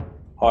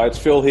Hi, it's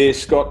Phil here.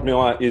 Scott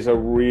Miller is a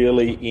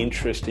really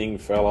interesting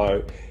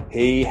fellow.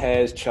 He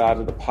has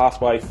charted a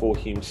pathway for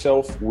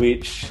himself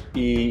which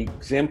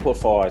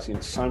exemplifies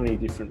in so many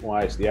different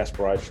ways the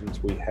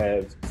aspirations we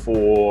have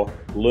for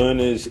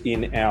learners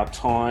in our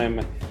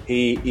time.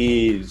 He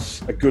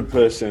is a good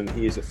person.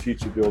 He is a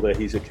future builder.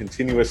 He's a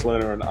continuous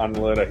learner and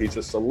unlearner. He's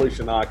a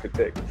solution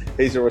architect.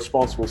 He's a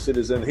responsible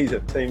citizen. He's a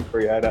team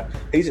creator.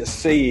 He's a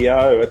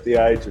CEO at the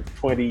age of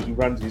 20. He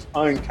runs his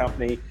own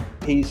company.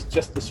 He's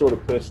just the sort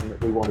of person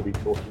that we want to be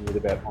talking with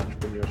about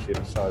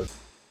entrepreneurship. So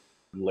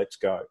let's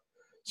go.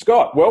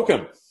 Scott,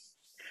 welcome.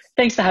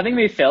 Thanks for having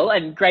me, Phil,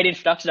 and great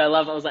introduction. I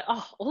was like,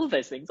 all of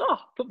those things.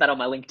 Put that on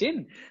my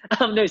LinkedIn.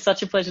 No,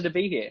 such a pleasure to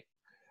be here.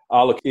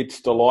 Look,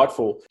 it's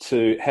delightful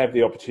to have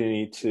the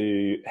opportunity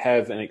to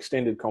have an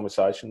extended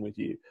conversation with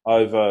you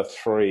over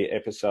 3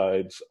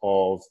 episodes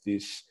of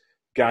this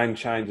Game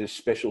Changers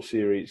special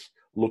series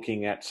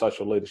looking at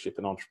social leadership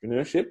and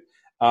entrepreneurship.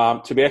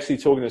 To be actually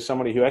talking to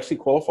somebody who actually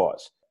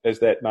qualifies as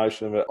that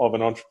notion of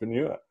an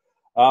entrepreneur.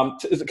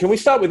 Can we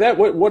start with that?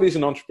 What is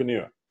an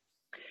entrepreneur?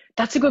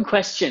 That's a good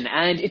question.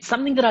 And it's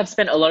something that I've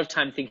spent a lot of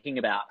time thinking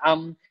about.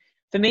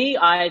 For me,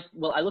 I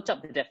looked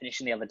up the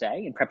definition the other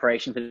day in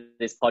preparation for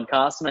this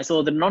podcast, and I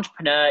saw that an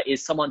entrepreneur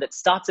is someone that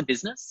starts a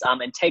business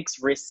and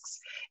takes risks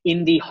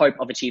in the hope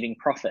of achieving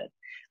profit.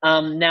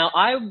 Now,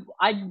 I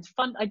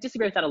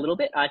disagree with that a little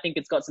bit. I think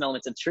it's got some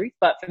elements of truth,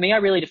 but for me, I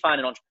really define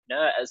an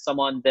entrepreneur as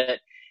someone that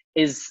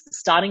is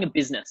starting a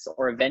business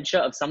or a venture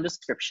of some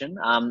description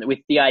with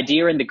the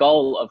idea and the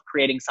goal of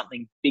creating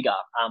something bigger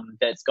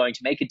that's going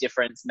to make a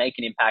difference, make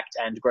an impact,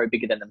 and grow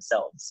bigger than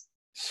themselves.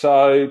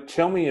 So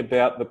tell me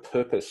about the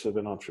purpose of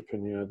an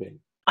entrepreneur then.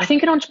 I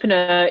think an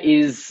entrepreneur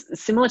is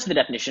similar to the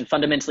definition,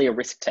 fundamentally a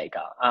risk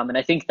taker. And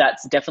I think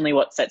that's definitely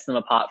what sets them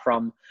apart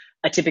from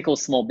a typical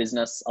small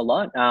business a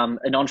lot.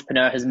 An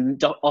entrepreneur has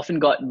often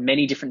got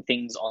many different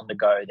things on the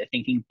go. They're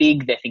thinking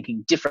big, they're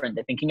thinking different,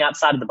 they're thinking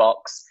outside of the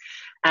box.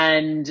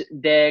 And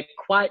they're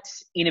quite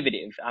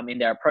innovative in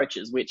their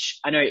approaches, which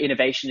I know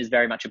innovation is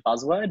very much a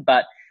buzzword,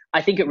 but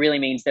I think it really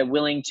means they're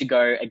willing to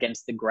go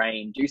against the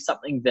grain, do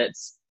something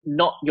that's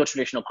not your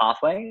traditional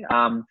pathway.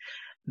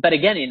 But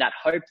again, in that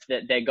hope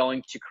that they're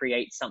going to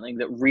create something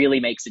that really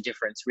makes a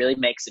difference, really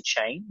makes a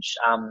change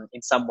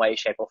in some way,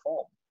 shape or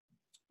form.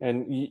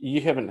 And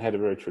you haven't had a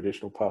very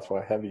traditional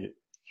pathway, have you?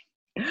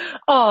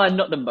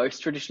 Not the most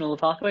traditional of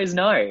pathways,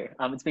 no.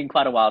 It's been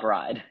quite a wild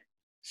ride.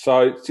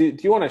 So do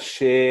you want to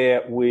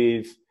share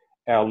with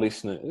our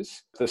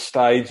listeners the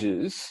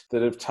stages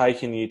that have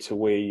taken you to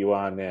where you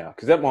are now?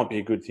 Because that might be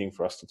a good thing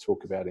for us to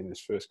talk about in this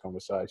first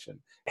conversation,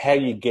 how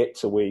you get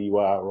to where you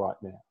are right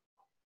now.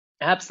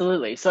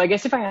 Absolutely. So I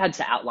guess if I had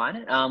to outline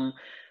it,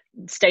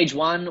 stage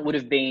 1 would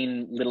have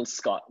been little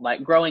Scott,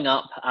 like growing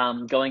up,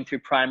 going through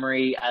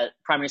primary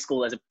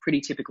school as a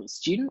pretty typical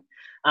student.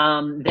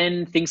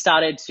 Then things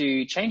started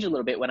to change a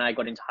little bit when I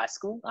got into high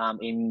school,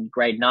 in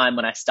grade 9,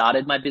 when I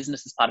started my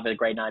business as part of a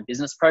grade 9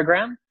 business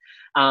program,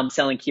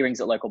 selling keyrings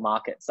at local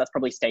markets. That's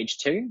probably stage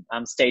 2.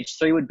 Stage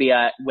 3 would be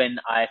when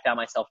I found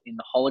myself in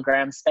the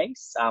hologram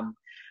space,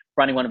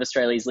 running one of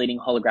Australia's leading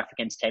holographic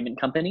entertainment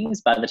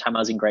companies by the time I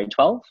was in grade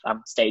 12,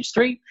 stage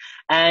 3.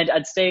 And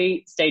I'd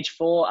say stage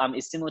 4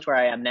 is similar to where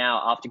I am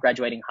now after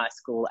graduating high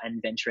school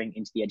and venturing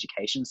into the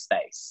education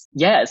space.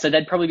 Yeah, so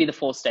that'd probably be the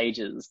 4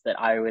 stages that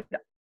I would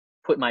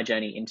put my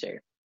journey into.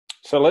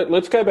 So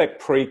let's go back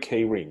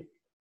pre-keyring,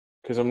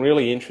 because I'm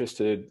really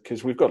interested,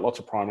 because we've got lots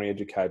of primary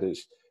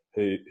educators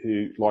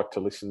who like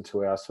to listen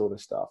to our sort of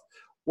stuff.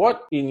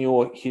 What in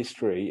your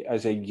history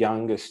as a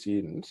younger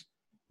student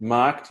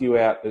marked you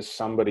out as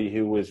somebody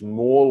who was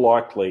more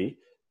likely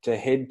to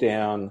head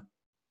down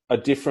a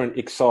different,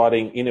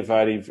 exciting,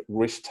 innovative,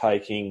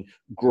 risk-taking,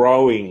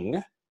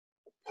 growing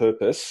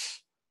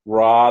purpose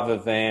rather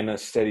than a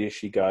steady as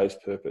she goes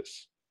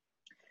purpose?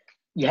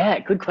 Yeah,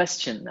 good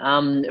question.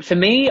 For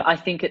me, I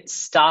think it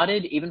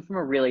started even from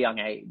a really young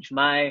age.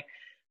 My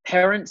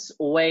parents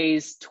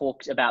always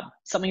talked about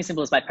something as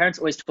simple as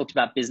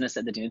business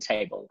at the dinner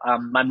table.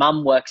 My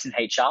mum works in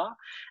HR,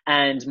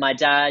 and my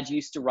dad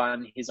used to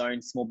run his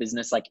own small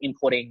business, like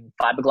importing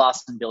fiberglass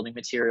and building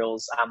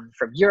materials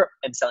from Europe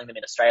and selling them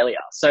in Australia.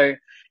 So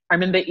I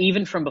remember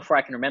even from before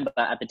I can remember,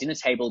 at the dinner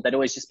table, they'd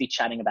always just be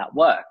chatting about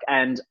work,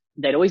 and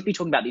they'd always be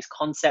talking about these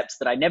concepts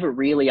that I never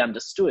really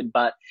understood.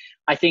 But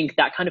I think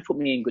that kind of put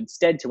me in good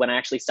stead to when I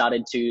actually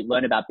started to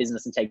learn about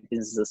business and take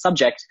business as a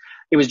subject.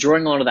 It was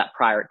drawing on all of that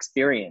prior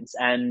experience.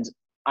 And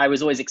I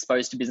was always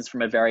exposed to business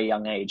from a very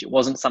young age. It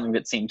wasn't something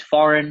that seemed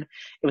foreign.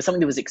 It was something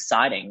that was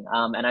exciting.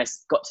 And I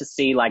got to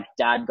see like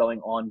dad going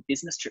on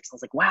business trips. I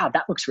was like, wow,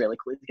 that looks really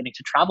cool. He's getting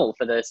to travel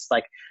for this,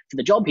 like for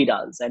the job he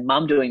does, and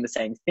mum doing the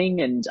same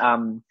thing. And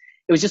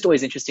it was just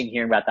always interesting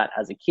hearing about that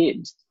as a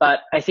kid. But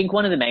I think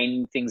one of the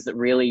main things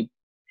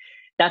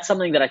that's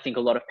something that I think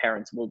a lot of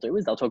parents will do,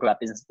 is they'll talk about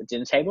business at the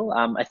dinner table.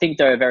 I think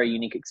though a very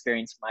unique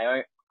experience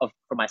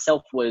for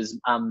myself was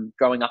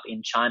growing up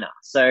in China.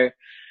 So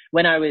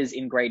when I was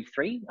in grade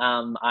 3,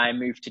 I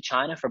moved to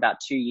China for about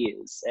 2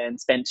 years and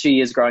spent 2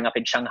 years growing up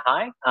in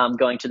Shanghai,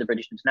 going to the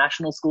British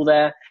International School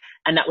there.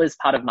 And that was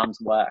part of Mum's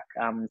work.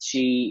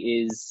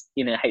 She is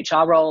in a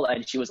HR role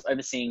and she was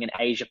overseeing an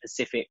Asia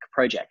Pacific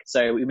project.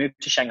 So we moved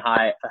to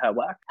Shanghai for her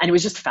work. And it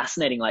was just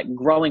fascinating. Like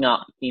growing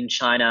up in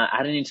China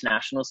at an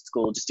international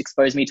school just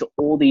exposed me to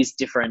all these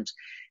different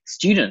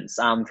students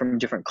from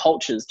different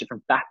cultures,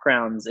 different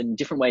backgrounds, and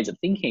different ways of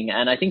thinking.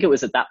 And I think it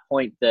was at that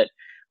point that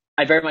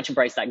I very much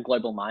embraced that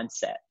global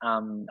mindset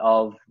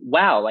of,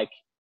 wow, like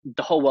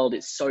the whole world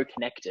is so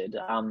connected.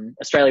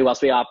 Australia,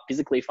 whilst we are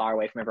physically far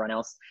away from everyone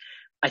else,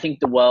 I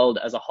think the world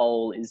as a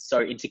whole is so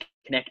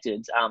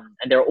interconnected.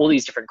 And there are all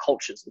these different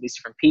cultures, all these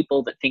different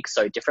people that think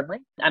so differently.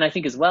 And I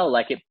think as well,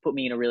 like it put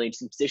me in a really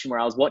interesting position where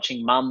I was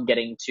watching Mum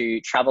getting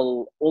to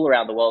travel all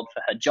around the world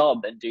for her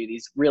job and do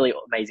these really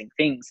amazing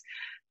things.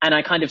 And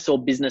I kind of saw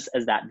business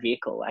as that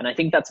vehicle. And I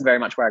think that's very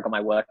much where I got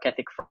my work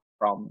ethic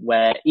from,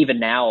 where even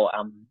now,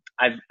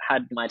 I've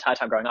had my entire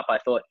time growing up, I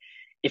thought,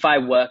 if I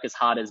work as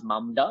hard as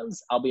Mum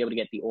does, I'll be able to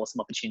get the awesome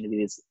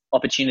opportunities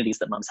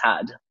that Mum's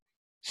had.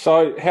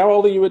 So how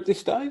old are you at this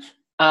stage?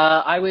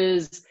 I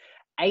was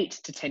 8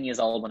 to 10 years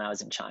old when I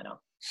was in China.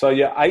 So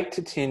you're 8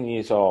 to 10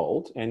 years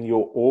old and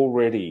you're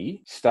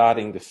already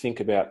starting to think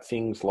about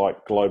things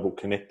like global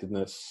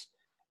connectedness,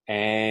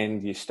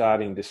 and you're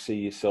starting to see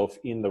yourself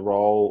in the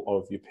role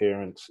of your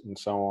parents and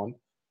so on.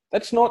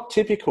 That's not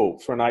typical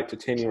for an 8 to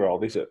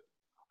 10-year-old, is it?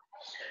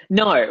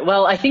 No,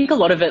 well, I think a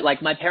lot of it,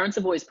 like my parents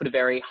have always put a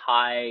very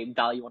high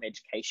value on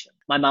education.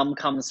 My mum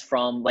comes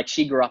from, like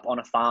she grew up on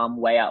a farm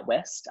way out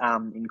west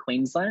in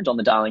Queensland on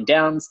the Darling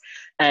Downs.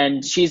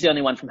 And she's the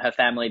only one from her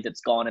family that's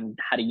gone and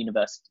had a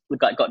university,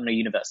 gotten a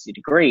university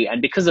degree.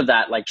 And because of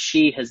that, like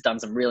she has done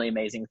some really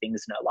amazing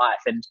things in her life.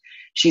 And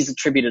she's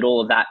attributed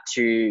all of that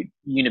to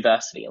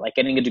university, like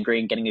getting a degree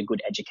and getting a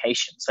good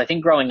education. So I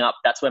think growing up,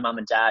 that's where Mum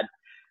and Dad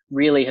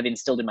really have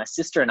instilled in my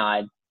sister and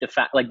I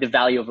the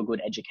value of a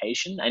good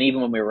education. And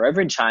even when we were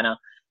over in China,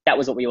 that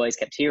was what we always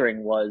kept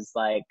hearing was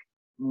like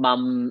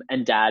Mum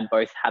and Dad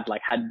both had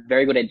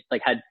very good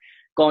had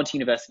gone to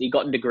university,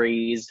 gotten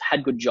degrees,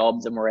 had good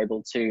jobs, and were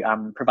able to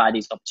provide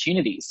these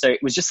opportunities. So it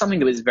was just something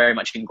that was very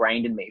much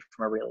ingrained in me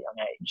from a really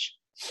young age.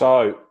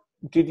 So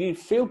did you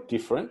feel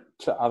different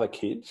to other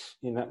kids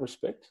in that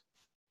respect?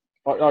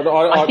 I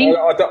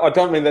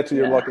don't mean that to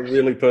you like a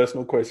really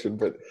personal question,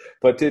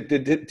 but did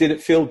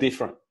it feel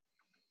different?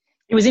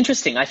 It was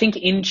interesting. I think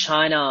in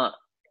China,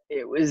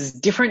 it was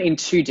different in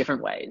 2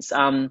 different ways.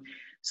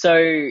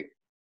 So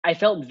I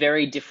felt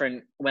very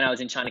different when I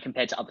was in China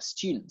compared to other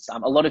students. A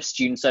lot of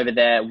students over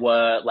there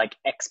were like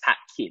expat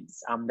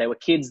kids. They were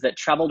kids that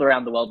traveled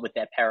around the world with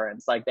their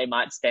parents. Like they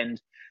might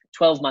spend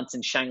 12 months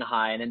in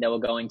Shanghai and then they were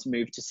going to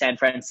move to San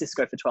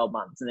Francisco for 12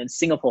 months and then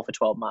Singapore for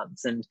 12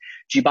 months and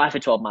Dubai for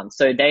 12 months.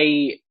 So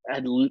they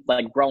had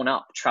like grown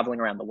up traveling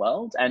around the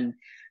world. And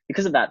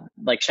because of that,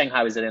 like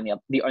Shanghai was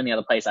the only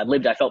other place I'd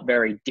lived. I felt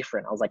very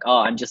different. I was like, oh,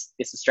 I'm just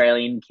this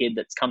Australian kid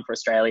that's come for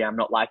Australia. I'm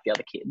not like the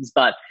other kids.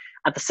 But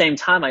at the same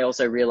time, I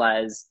also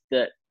realized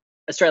that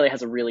Australia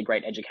has a really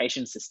great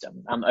education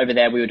system. Over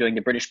there, we were doing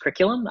the British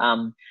curriculum.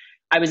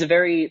 I was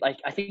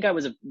I think I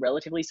was a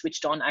relatively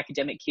switched on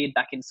academic kid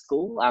back in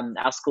school.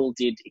 Our school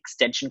did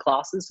extension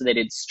classes, so they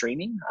did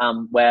streaming,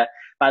 where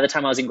by the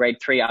time I was in grade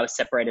 3, I was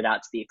separated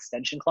out to the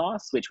extension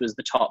class, which was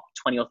the top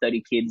 20 or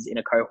 30 kids in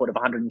a cohort of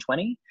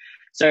 120.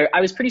 So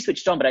I was pretty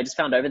switched on, but I just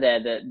found over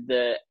there that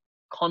the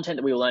content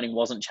that we were learning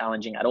wasn't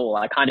challenging at all.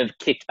 I kind of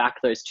kicked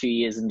back those 2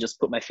 years and just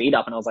put my feet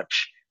up and I was like,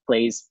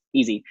 please,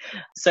 easy.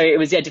 So it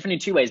was, different in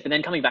 2 ways. But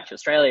then coming back to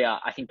Australia,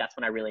 I think that's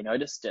when I really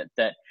noticed it,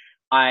 that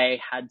I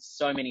had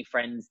so many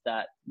friends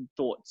that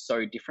thought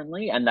so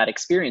differently, and that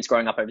experience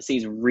growing up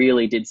overseas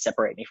really did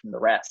separate me from the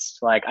rest.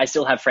 Like I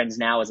still have friends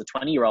now as a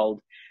 20-year-old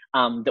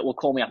that will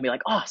call me up and be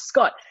like, oh,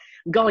 Scott,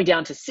 I'm going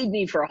down to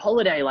Sydney for a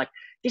holiday. Like,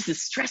 this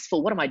is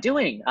stressful. What am I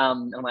doing?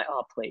 And I'm like,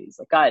 oh, please,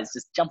 like, guys,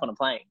 just jump on a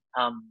plane.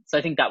 So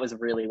I think that was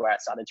really where I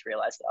started to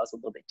realize that I was a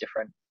little bit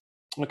different.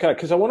 Okay,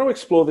 because I want to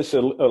explore this a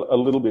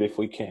little bit if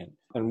we can,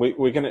 and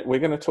we're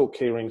gonna talk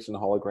key rings and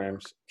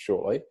holograms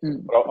shortly.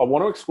 But I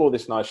want to explore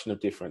this notion of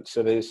difference.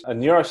 So there's a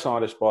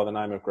neuroscientist by the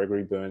name of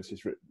Gregory Burns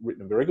who's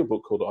written a very good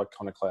book called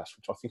Iconoclast,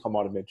 which I think I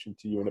might have mentioned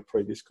to you in a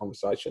previous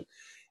conversation,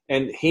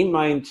 and he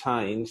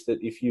maintains that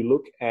if you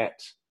look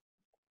at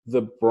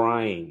the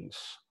brains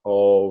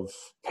of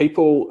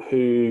people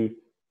who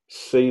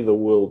see the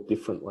world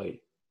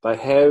differently, they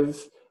have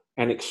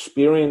an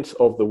experience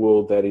of the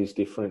world that is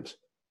different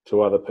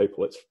to other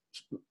people. It's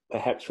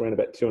perhaps around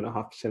about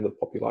 2.5% of the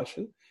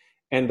population,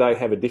 and they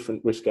have a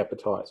different risk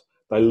appetite.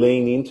 They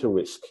lean into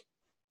risk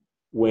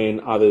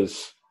when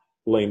others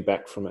lean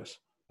back from it.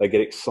 They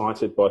get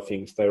excited by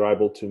things. They're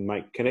able to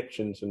make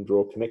connections and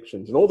draw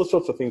connections and all the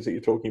sorts of things that you're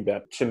talking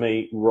about. To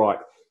me, right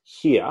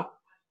here,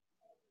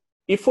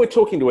 if we're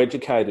talking to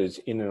educators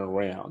in and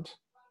around,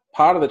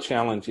 part of the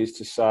challenge is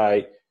to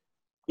say,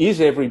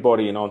 is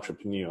everybody an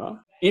entrepreneur?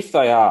 If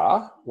they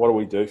are, what do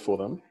we do for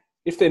them?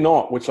 If they're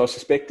not, which I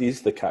suspect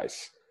is the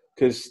case,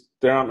 because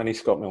there aren't many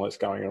Scott Millers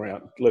going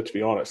around. Let's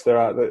be honest. There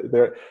aren't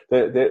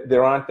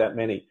that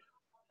many.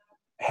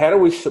 How do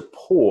we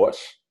support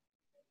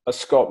a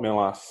Scott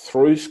Miller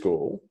through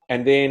school?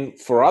 And then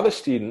for other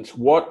students,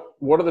 what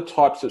are the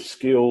types of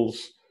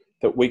skills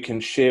that we can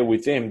share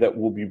with them that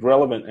will be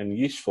relevant and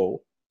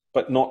useful,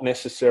 but not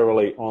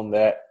necessarily on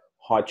that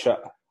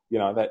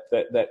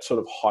that sort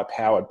of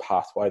high-powered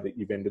pathway that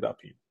you've ended up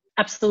in?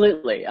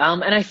 Absolutely.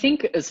 And I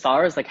think as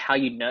far as like how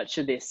you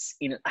nurture this,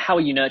 how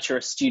you nurture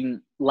a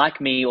student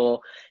like me or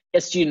a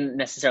student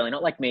necessarily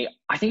not like me,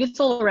 I think it's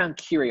all around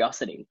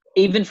curiosity.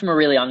 Even from a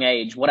really young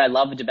age, what I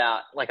loved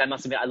about, like I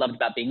must admit, I loved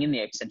about being in the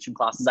extension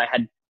classes, I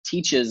had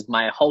teachers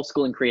my whole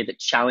schooling career that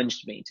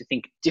challenged me to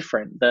think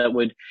different, that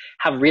would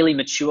have really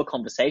mature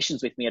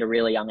conversations with me at a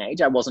really young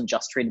age. I wasn't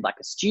just treated like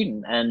a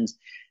student. And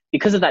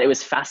because of that, it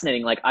was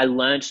fascinating. Like I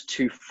learned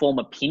to form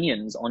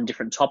opinions on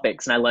different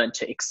topics, and I learned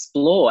to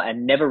explore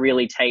and never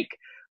really take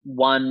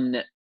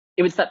one.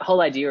 It was that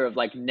whole idea of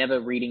like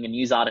never reading a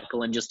news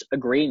article and just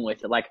agreeing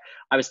with it. Like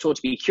I was taught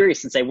to be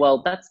curious and say,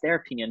 well, that's their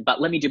opinion, but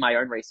let me do my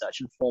own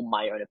research and form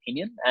my own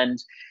opinion. And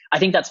I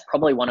think that's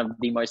probably one of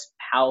the most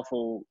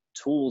powerful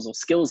tools or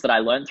skills that I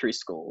learned through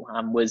school,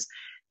 was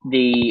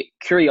the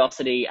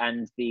curiosity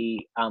and the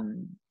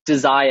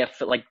desire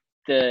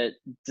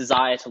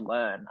to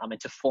learn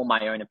and to form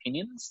my own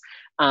opinions.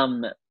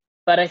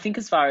 But I think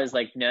as far as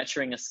like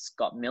nurturing a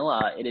Scott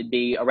Miller, it'd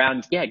be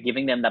around,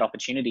 giving them that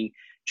opportunity,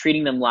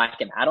 treating them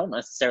like an adult,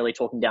 necessarily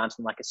talking down to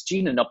them like a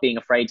student, and not being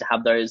afraid to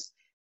have those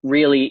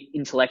really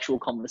intellectual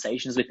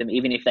conversations with them,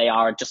 even if they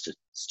are just a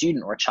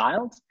student or a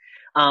child.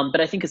 But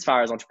I think as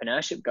far as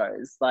entrepreneurship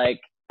goes, like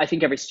I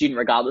think every student,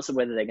 regardless of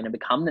whether they're going to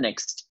become the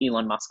next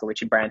Elon Musk or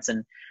Richard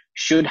Branson,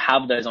 should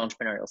have those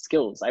entrepreneurial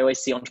skills. I always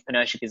see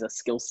entrepreneurship as a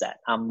skill set.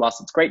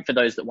 Whilst it's great for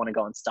those that want to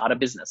go and start a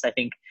business, I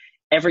think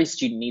every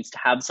student needs to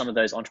have some of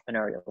those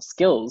entrepreneurial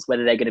skills,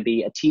 whether they're going to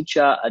be a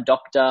teacher, a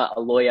doctor, a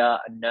lawyer,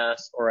 a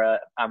nurse, or a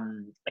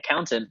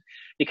accountant,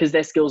 because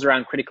they're skills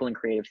around critical and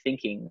creative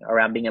thinking,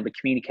 around being able to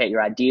communicate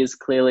your ideas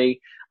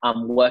clearly,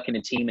 work in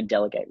a team and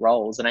delegate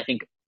roles. And I think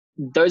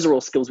those are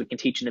all skills we can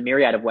teach in a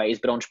myriad of ways,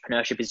 but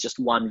entrepreneurship is just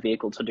one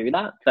vehicle to do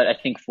that. But I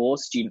think for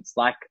students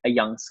like a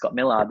young Scott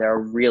Miller, they're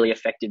a really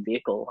effective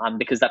vehicle,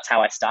 because that's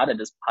how I started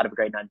as part of a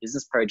grade 9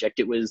 business project.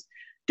 It was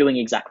doing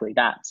exactly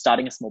that,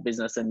 starting a small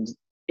business. And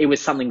it was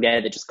something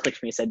there that just clicked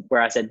for me,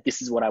 where I said,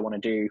 this is what I want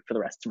to do for the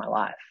rest of my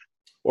life.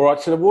 All right.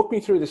 So walk me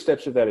through the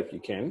steps of that if you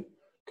can,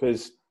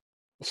 because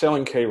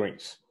selling key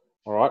rings.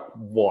 All right.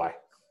 Why?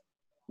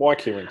 Why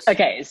key rings?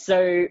 Okay.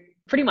 So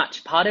pretty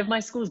much part of my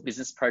school's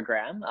business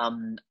program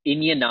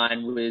in year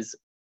 9 was,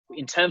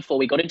 in term 4,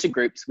 we got into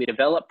groups, we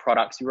developed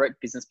products, we wrote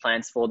business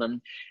plans for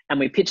them, and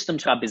we pitched them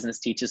to our business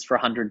teachers for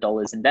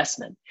 $100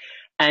 investment.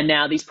 And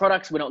now these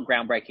products were not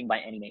groundbreaking by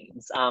any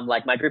means.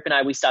 Like my group and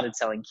I, we started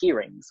selling key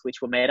rings,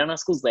 which were made on our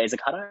school's laser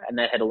cutter, and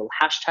they had a little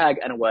hashtag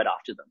and a word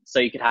after them. So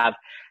you could have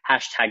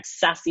hashtag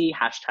sassy,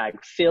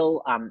 hashtag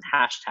Phil,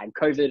 hashtag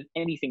COVID,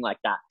 anything like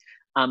that.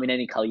 In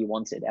any color you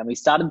wanted. And we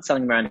started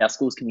selling them around our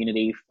school's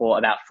community for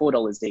about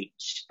 $4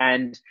 each.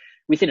 And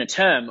within a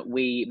term,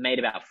 we made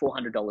about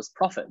 $400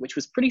 profit, which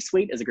was pretty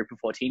sweet as a group of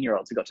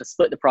 14-year-olds. We got to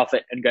split the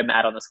profit and go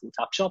mad on the school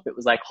tuck shop. It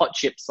was like hot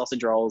chips,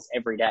 sausage rolls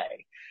every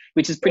day,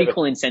 which is pretty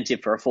cool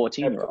incentive for a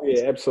 14-year-old.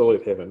 Yeah,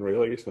 absolute heaven,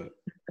 really, isn't it?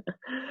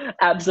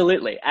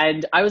 Absolutely.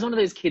 And I was one of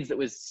those kids that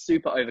was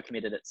super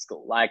overcommitted at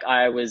school. Like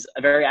I was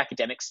a very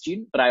academic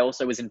student, but I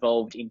also was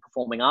involved in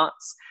performing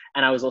arts,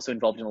 and I was also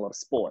involved in a lot of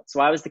sports.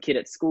 So I was the kid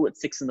at school at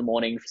 6 a.m.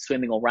 for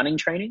swimming or running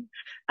training,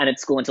 and at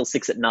school until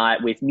 6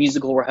 p.m. with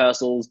musical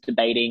rehearsals,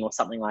 debating, or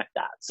something like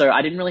that. So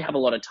I didn't really have a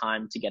lot of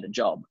time to get a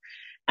job.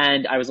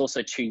 And I was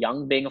also too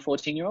young being a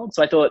 14-year-old.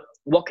 So I thought,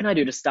 what can I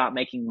do to start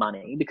making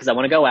money? Because I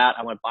want to go out,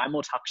 I want to buy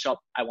more tuck shop,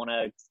 I want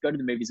to go to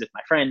the movies with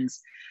my friends,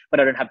 but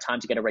I don't have time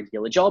to get a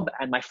regular job.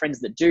 And my friends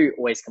that do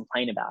always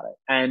complain about it.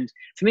 And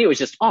for me, it was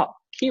just,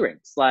 key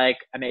rings. Like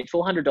I made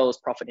 $400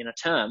 profit in a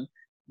term.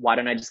 Why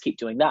don't I just keep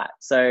doing that?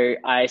 So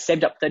I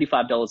saved up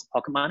 $35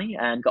 pocket money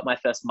and got my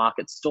first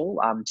market stall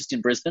just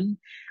in Brisbane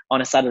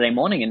on a Saturday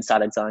morning and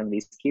started selling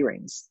these key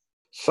rings.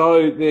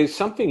 So there's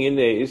something in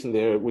there, isn't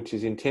there, which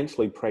is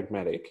intensely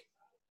pragmatic.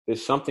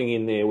 There's something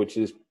in there which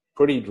is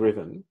pretty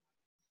driven.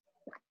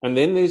 And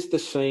then there's the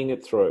seeing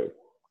it through.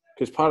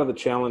 Because part of the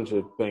challenge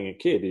of being a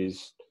kid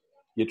is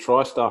you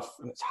try stuff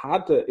and it's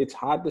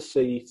hard to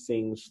see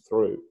things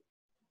through.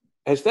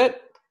 Has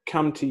that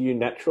come to you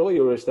naturally,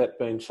 or has that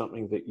been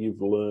something that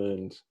you've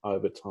learned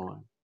over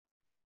time?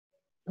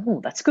 Oh,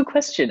 that's a good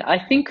question. I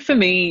think for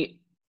me,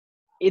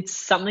 it's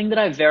something that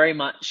I very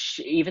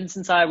much, even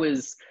since I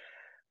was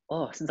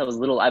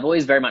little, I've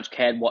always very much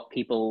cared what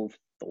people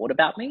thought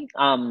about me.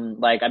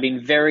 Like I've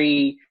been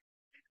very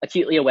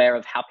acutely aware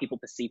of how people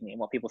perceive me and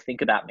what people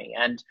think about me.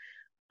 And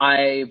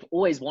I've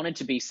always wanted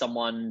to be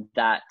someone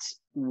that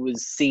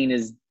was seen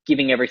as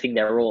giving everything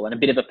their all and a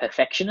bit of a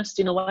perfectionist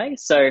in a way.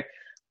 So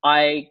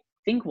I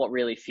think what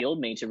really fueled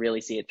me to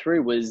really see it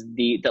through was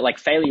that like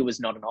failure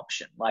was not an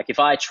option. Like if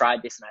I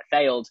tried this and I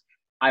failed,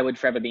 I would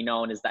forever be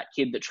known as that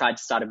kid that tried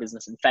to start a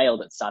business and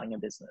failed at starting a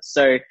business.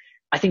 So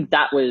I think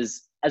that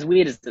was as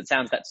weird as it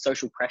sounds, that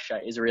social pressure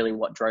is really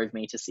what drove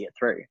me to see it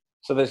through.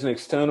 So there's an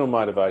external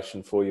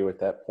motivation for you at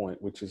that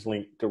point, which is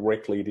linked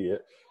directly to your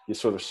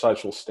sort of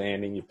social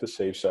standing, your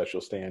perceived social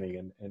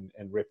standing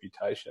and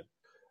reputation.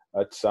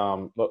 It's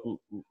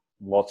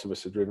lots of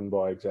us are driven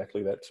by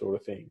exactly that sort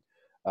of thing,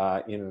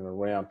 in and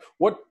around.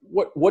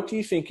 What do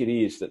you think it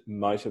is that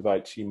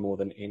motivates you more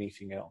than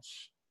anything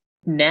else?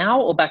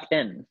 Now or back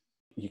then?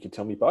 You can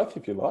tell me both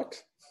if you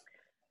like.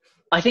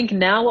 I think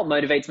now what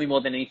motivates me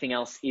more than anything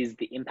else is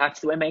the impact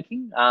that we're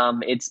making.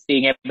 It's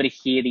being able to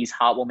hear these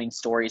heartwarming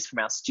stories from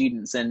our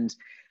students and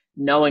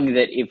knowing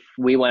that if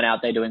we weren't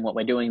out there doing what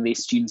we're doing,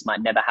 these students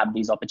might never have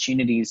these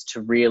opportunities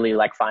to really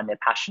like find their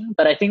passion.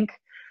 But I think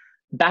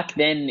back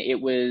then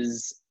it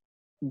was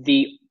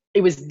the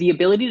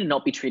ability to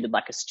not be treated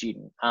like a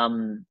student.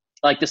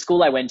 Like the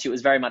school I went to, it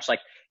was very much like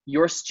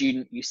you're a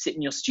student, you sit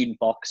in your student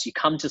box, you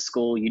come to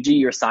school, you do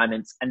your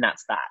assignments, and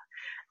that's that.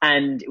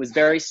 And it was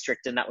very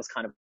strict, and that was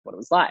kind of what it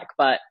was like.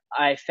 But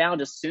I found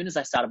as soon as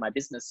I started my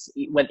business,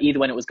 either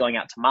when it was going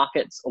out to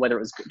markets or whether it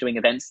was doing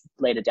events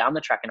later down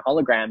the track in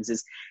holograms,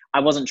 is I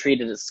wasn't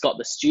treated as Scott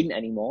the student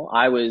anymore.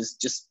 I was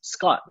just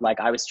Scott. Like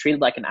I was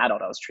treated like an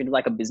adult. I was treated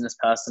like a business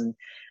person,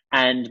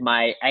 and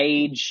my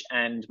age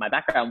and my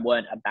background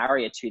weren't a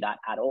barrier to that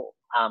at all.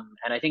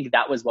 And I think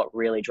that was what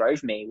really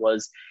drove me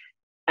was,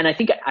 and I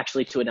think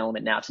actually to an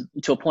element now,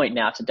 to a point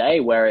now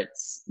today where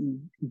it's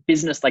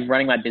business, like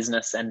running my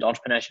business and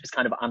entrepreneurship has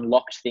kind of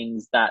unlocked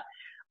things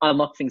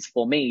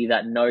for me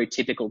that no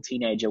typical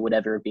teenager would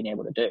ever have been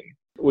able to do.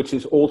 Which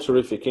is all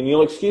terrific. And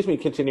you'll excuse me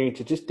continuing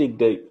to just dig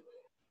deep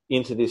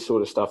into this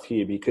sort of stuff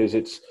here, because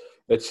it's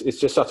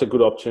just such a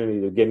good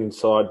opportunity to get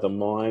inside the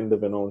mind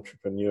of an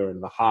entrepreneur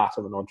and the heart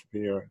of an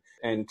entrepreneur,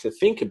 and to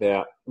think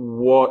about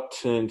what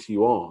turns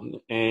you on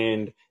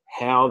and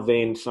how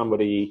then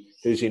somebody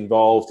who's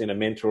involved in a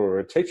mentor or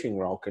a teaching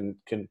role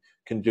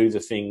can do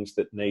the things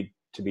that need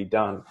to be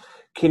done.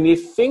 Can you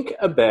think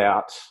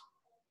about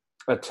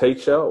a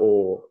teacher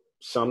or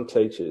some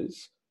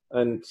teachers,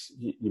 and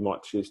you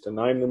might choose to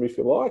name them if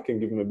you like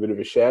and give them a bit of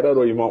a shout out,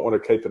 or you might want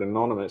to keep it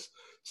anonymous,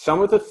 some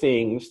of the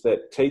things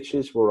that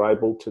teachers were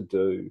able to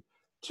do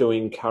to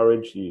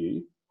encourage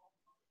you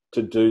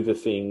to do the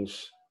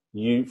things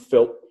you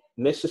felt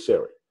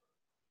necessary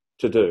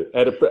to do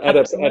at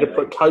a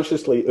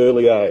precociously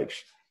early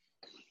age?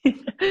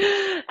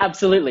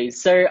 Absolutely.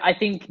 So I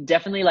think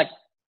definitely like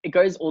it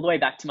goes all the way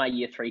back to my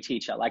year 3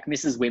 teacher, like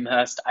Mrs.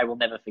 Wimhurst, I will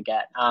never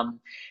forget.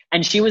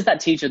 And she was that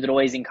teacher that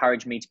always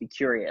encouraged me to be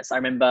curious. I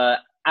remember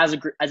as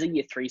a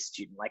year 3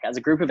 student, like as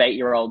a group of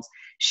 8-year-olds,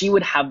 she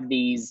would have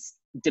these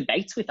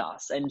debates with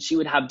us, and she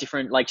would have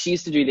different, like she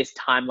used to do this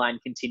timeline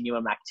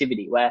continuum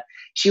activity where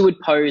she would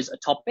pose a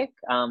topic.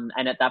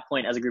 And at that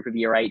point, as a group of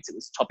year 8s, it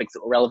was topics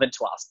that were relevant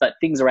to us, but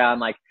things around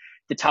like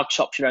the tuck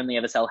shop should only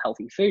ever sell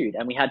healthy food.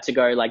 And we had to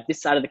go like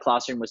this side of the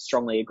classroom was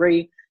strongly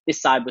agree,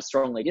 this side was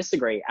strongly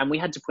disagree. And we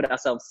had to put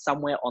ourselves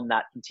somewhere on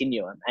that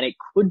continuum. And it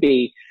could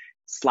be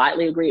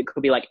slightly agree, it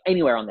could be like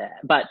anywhere on there.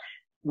 But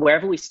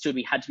wherever we stood,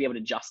 we had to be able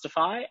to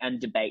justify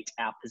and debate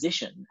our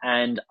position.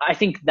 And I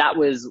think that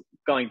was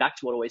going back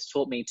to what always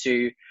taught me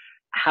to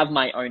have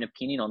my own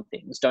opinion on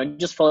things. Don't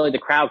just follow the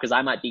crowd, because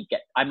I might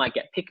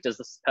get picked as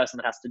this person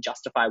that has to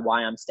justify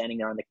why I'm standing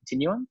there on the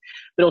continuum,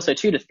 but also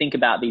too to think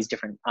about these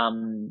different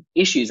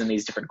issues and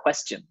these different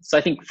questions. So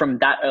I think from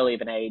that early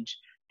of an age,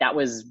 that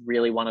was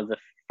really one of the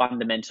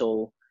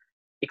fundamental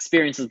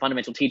experiences,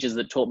 fundamental teachers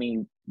that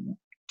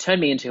turned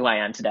me into who I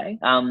am today.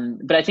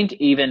 But I think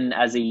even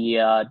as a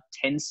year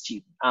 10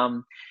 student,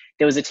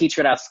 there was a teacher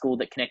at our school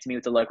that connected me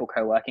with the local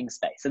co-working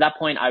space. At that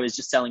point, I was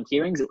just selling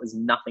keyrings. It was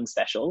nothing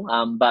special.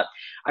 But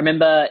I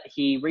remember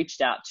he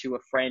reached out to a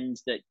friend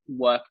that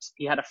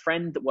he had a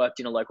friend that worked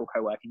in a local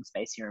co-working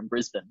space here in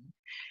Brisbane,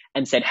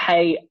 and said,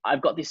 hey,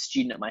 I've got this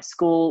student at my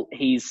school.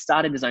 He's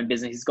started his own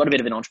business. He's got a bit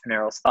of an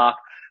entrepreneurial spark.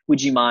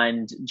 Would you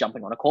mind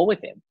jumping on a call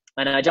with him?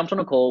 And I jumped on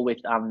a call with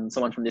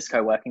someone from this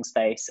co-working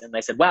space, and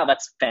they said, wow,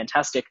 that's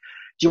fantastic.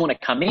 Do you want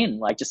to come in,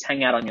 like just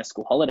hang out on your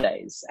school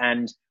holidays?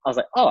 And I was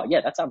like, oh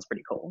yeah, that sounds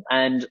pretty cool.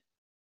 And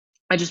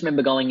I just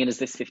remember going in as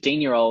this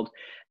 15-year-old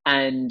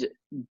and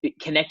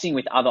connecting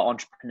with other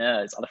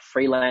entrepreneurs, other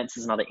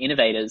freelancers and other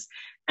innovators,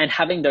 and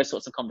having those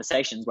sorts of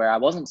conversations where I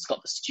wasn't Scott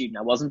the student,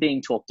 I wasn't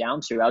being talked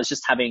down to, I was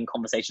just having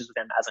conversations with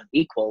them as an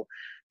equal,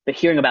 but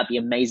hearing about the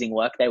amazing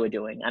work they were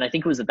doing. And I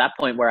think it was at that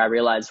point where I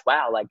realized,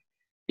 wow, like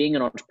being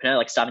an entrepreneur,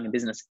 like starting a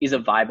business is a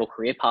viable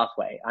career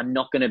pathway. I'm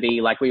not going to be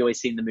like we always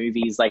see in the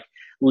movies, like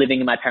living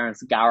in my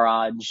parents'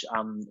 garage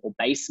or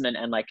basement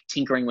and like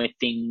tinkering with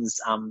things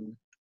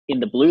in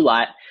the blue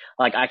light.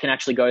 Like I can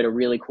actually go to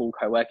really cool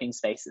co-working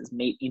spaces,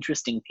 meet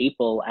interesting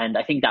people. And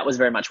I think that was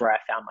very much where I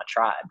found my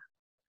tribe.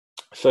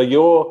 So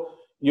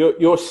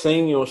you're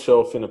seeing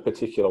yourself in a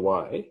particular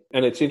way.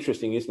 And it's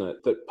interesting, isn't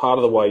it, that part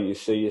of the way you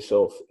see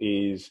yourself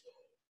is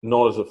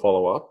not as a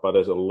follower, but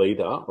as a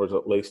leader, or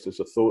at least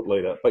as a thought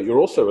leader. But you're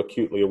also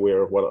acutely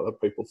aware of what other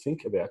people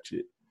think about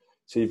you.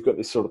 So you've got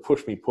this sort of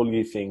push me, pull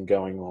you thing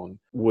going on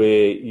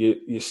where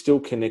you're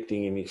still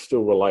connecting and you're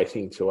still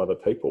relating to other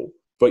people.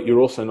 but you're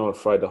also not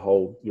afraid to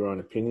hold your own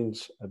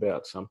opinions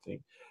about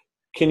something.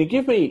 Can you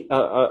give me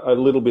a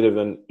little bit of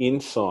an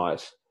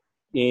insight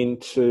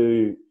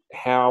into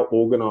how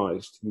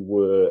organised you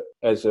were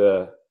as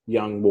a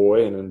young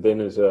boy and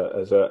then as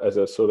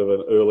a sort of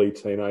an early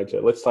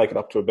teenager? Let's take it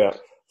up to about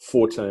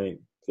 14.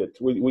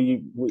 Were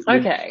you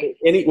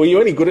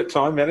any good at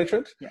time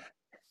management? Yeah.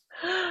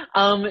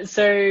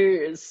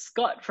 So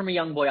Scott, from a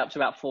young boy up to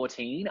about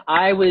 14,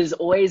 I was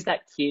always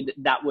that kid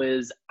that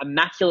was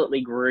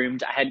immaculately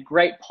groomed. I had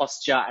great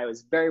posture. I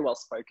was very well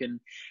spoken,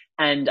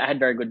 and I had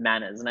very good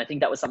manners. And I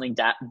think that was something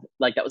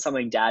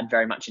Dad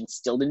very much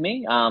instilled in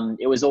me.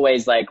 It was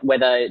always like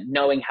whether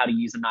knowing how to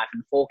use a knife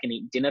and fork and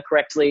eat dinner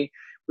correctly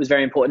was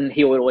very important.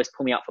 He would always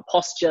pull me up for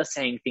posture,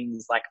 saying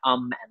things like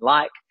and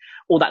like,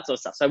 all that sort of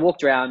stuff. So I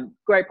walked around,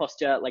 great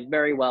posture, like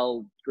very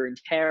well groomed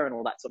hair and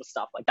all that sort of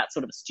stuff, like that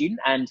sort of a student.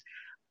 And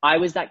I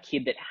was that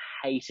kid that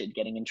hated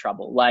getting in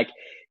trouble. Like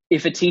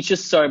if a teacher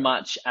so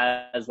much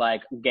as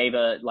like gave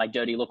a like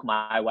dirty look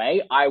my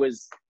way, I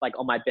was like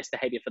on my best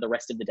behavior for the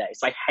rest of the day.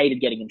 So I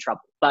hated getting in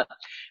trouble. But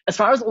as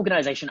far as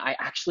organization, I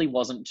actually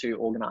wasn't too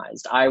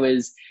organized. I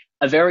was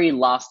a very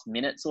last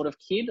minute sort of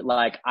kid.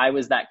 Like I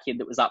was that kid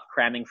that was up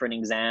cramming for an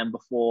exam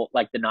before,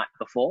 like the night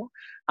before.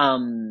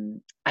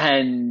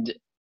 And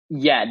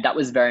yeah, that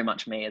was very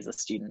much me as a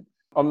student.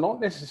 I'm not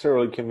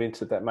necessarily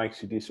convinced that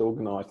makes you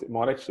disorganised. It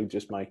might actually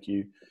just make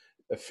you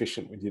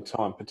efficient with your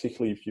time,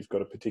 particularly if you've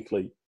got a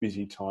particularly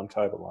busy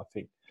timetable. I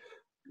think,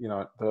 you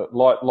know,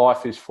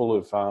 life is full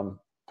of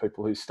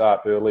people who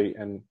start early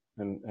and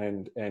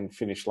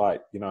finish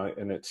late, you know,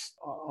 and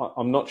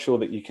I'm not sure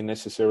that you can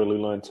necessarily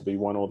learn to be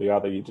one or the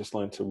other. You just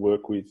learn to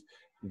work with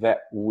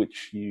that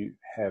which you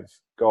have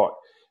got.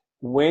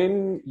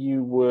 When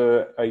you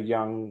were a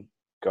young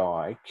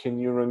guy, can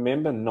you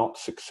remember not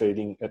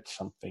succeeding at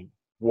something,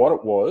 what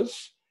it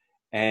was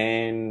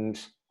and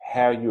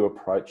how you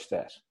approached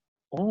that?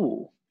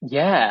 Oh,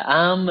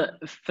 yeah.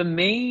 For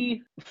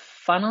me,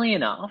 funnily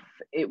enough,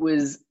 it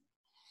was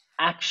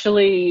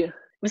actually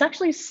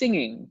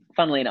singing,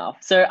 funnily enough.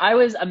 So I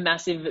was a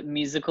massive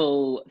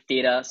musical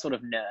theatre sort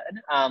of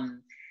nerd.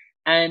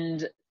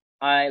 And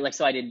I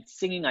did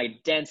singing, I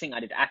did dancing, I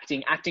did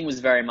acting. Acting was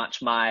very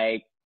much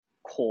my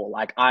core.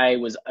 Like I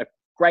was a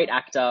great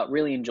actor,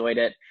 really enjoyed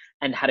it,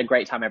 and had a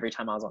great time every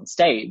time I was on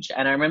stage.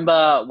 And I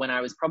remember when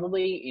I was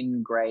probably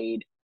in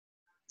grade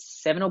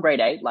 7 or grade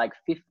 8, like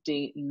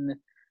 15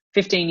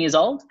 years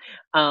old.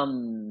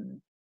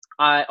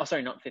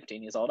 Sorry, not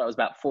 15 years old. I was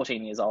about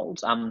 14 years old,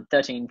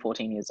 13,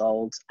 14 years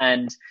old.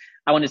 And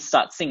I wanted to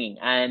start singing.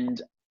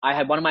 And I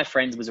had one of my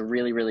friends was a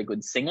really, really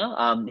good singer.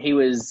 He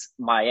was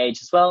my age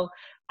as well.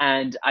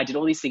 And I did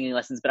all these singing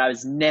lessons, but I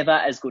was never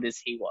as good as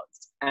he was.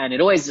 And it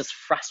always just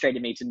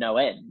frustrated me to no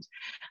end.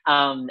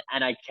 And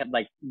I kept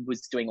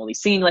was doing all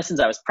these singing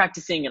lessons. I was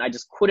practicing and I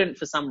just couldn't,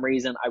 for some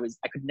reason,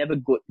 I could never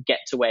get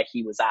to where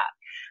he was at.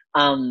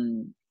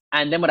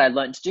 And then what I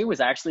learned to do was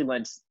I actually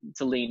learned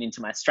to lean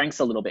into my strengths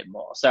a little bit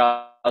more. So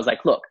I was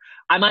like, look,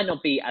 I might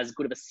not be as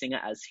good of a singer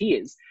as he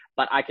is,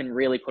 but I can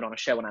really put on a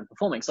show when I'm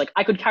performing. So like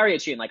I could carry a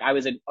tune. Like I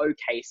was an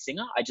okay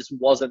singer. I just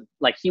wasn't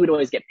like, he would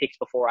always get picked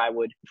before I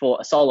would for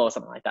a solo or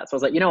something like that. So I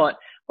was like, you know what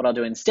I'll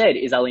do instead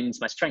is I'll lean into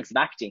my strengths of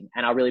acting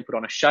and I'll really put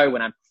on a show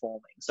when I'm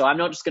performing. So I'm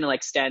not just going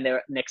to stand there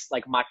at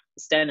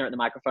the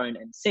microphone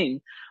and sing.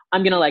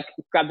 I'm going to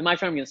grab the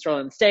microphone. I'm going to stroll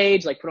on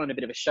stage, put on a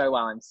bit of a show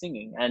while I'm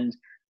singing. And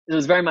it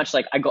was very much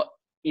I got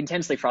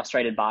intensely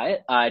frustrated by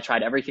it. I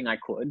tried everything I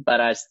could, but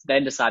I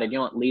then decided,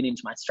 lean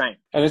into my strength.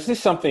 And is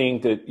this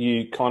something that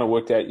you kind of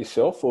worked out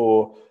yourself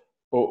or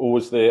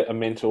was there a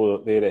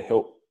mentor there to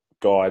help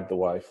guide the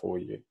way for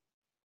you?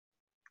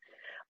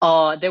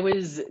 There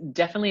was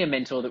definitely a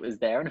mentor that was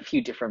there and a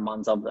few different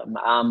ones of them.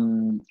 I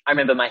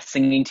remember my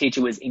singing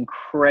teacher was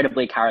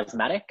incredibly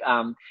charismatic.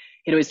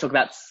 He'd always talk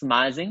about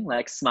smizing,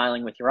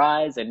 smiling with your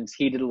eyes. And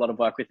he did a lot of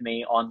work with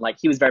me on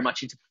he was very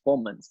much into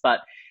performance, but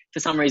for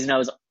some reason, I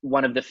was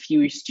one of the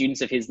few students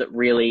of his that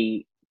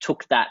really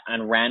took that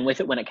and ran with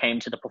it when it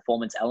came to the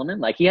performance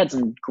element. He had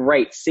some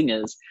great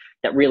singers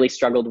that really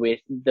struggled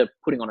with the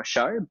putting on a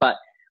show, but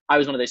I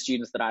was one of those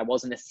students that I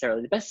wasn't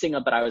necessarily the best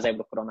singer, but I was able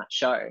to put on that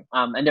show.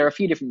 And there are a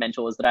few different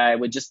mentors that I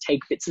would just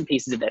take bits and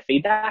pieces of their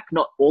feedback,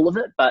 not all of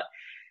it, but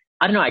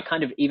I don't know, I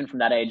kind of, even from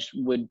that age,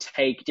 would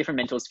take different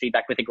mentors'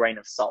 feedback with a grain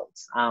of salt.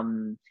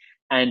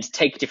 And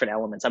take different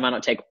elements. I might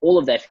not take all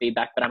of their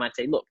feedback, but I might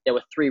say, look, there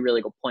were 3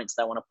 really good points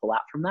that I want to pull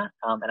out from that,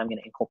 and I'm going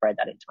to incorporate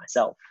that into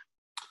myself.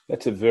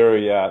 That's a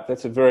very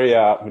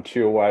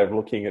mature way of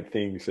looking at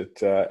things.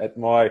 At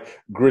my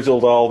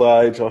grizzled old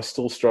age, I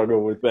still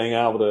struggle with being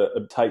able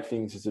to take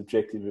things as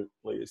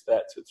objectively as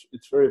that. So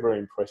it's very, very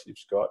impressive,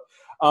 Scott.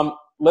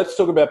 Let's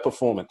talk about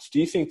performance. Do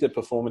you think that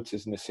performance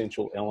is an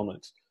essential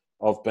element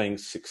of being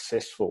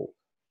successful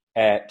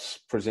at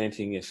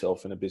presenting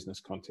yourself in a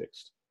business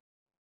context?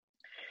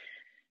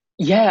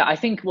 Yeah, I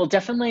think,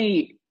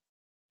 definitely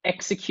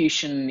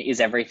execution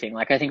is everything.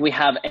 Like I think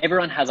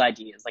everyone has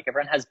ideas, like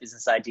everyone has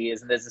business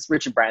ideas. And there's this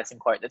Richard Branson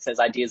quote that says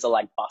ideas are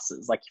like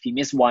buses. Like if you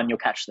miss one, you'll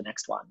catch the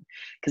next one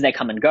because they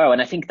come and go. And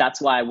I think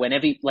that's why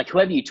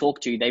whoever you talk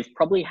to, they've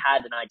probably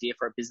had an idea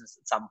for a business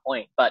at some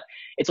point, but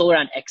it's all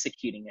around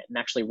executing it and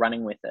actually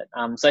running with it.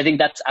 So I think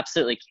that's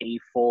absolutely key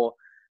for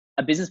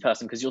a business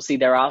person, because you'll see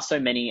there are so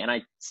many, and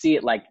I see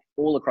it like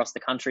all across the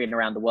country and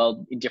around the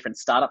world in different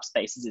startup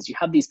spaces, is you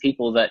have these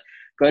people that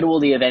go to all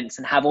the events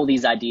and have all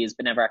these ideas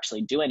but never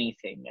actually do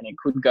anything, and it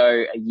could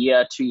go a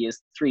year, 2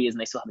 years, 3 years, and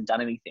they still haven't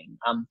done anything.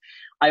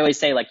 I always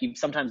say, like, you've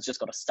sometimes just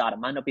got to start. It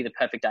might not be the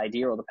perfect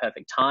idea or the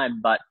perfect time,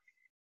 but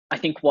I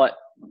think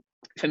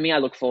for me, I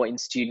look for in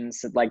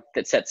students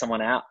that set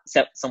someone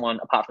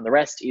apart from the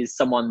rest is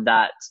someone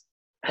that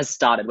has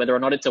started, whether or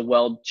not it's a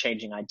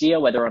world-changing idea,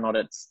 whether or not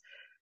it's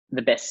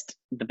the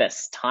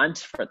best time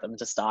for them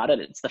to start it.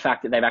 It's the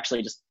fact that they've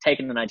actually just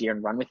taken an idea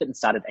and run with it and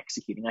started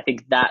executing. I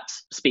think that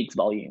speaks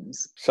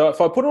volumes. So if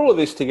I put all of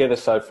this together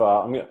so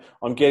far,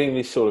 I'm getting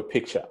this sort of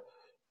picture.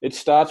 It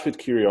starts with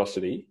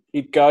curiosity.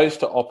 It goes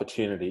to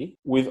opportunity.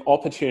 With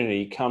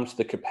opportunity comes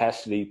the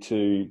capacity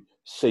to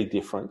see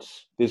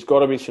difference. There's got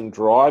to be some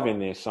drive in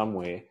there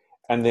somewhere,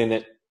 and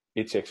then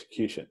it's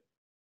execution.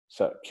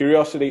 So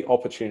curiosity,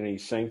 opportunity,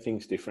 seeing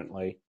things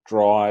differently,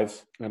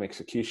 drive, and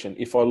execution.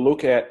 If I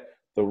look at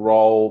the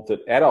role that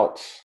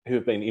adults who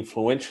have been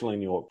influential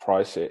in your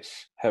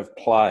process have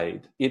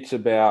played, it's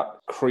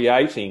about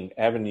creating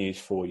avenues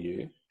for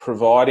you,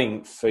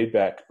 providing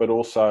feedback, but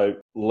also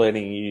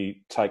letting you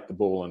take the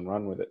ball and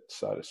run with it,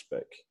 so to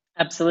speak.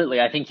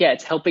 Absolutely. I think,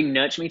 it's helping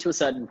nurture me to a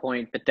certain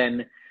point, but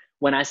then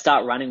when I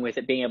start running with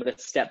it, being able to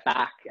step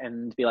back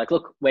and be like,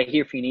 look, we're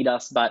here if you need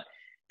us, but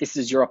this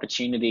is your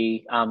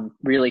opportunity.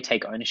 Really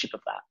take ownership of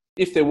that.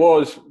 If there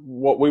was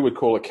what we would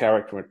call a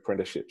character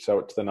apprenticeship, so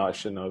it's the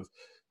notion of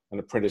an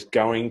apprentice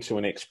going to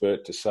an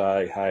expert to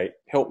say, hey,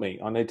 help me,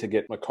 I need to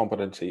get my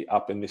competency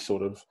up in this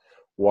sort of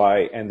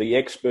way. And the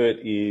expert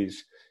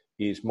is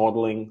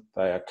modelling,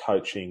 they are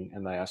coaching,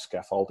 and they are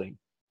scaffolding.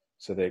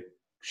 So they're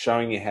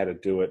showing you how to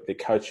do it, they're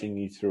coaching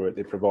you through it,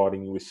 they're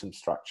providing you with some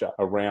structure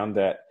around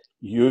that.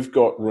 You've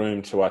got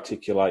room to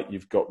articulate,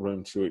 you've got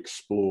room to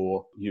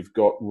explore, you've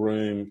got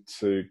room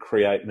to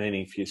create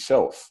meaning for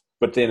yourself.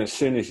 But then as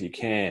soon as you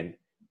can,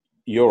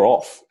 you're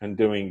off and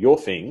doing your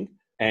thing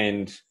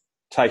and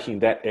taking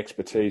that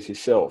expertise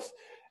yourself.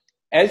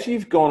 As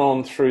you've gone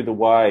on through the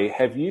way,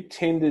 have you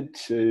tended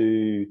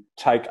to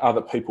take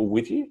other people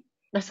with you?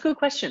 That's a good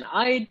question.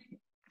 I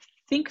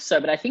think so,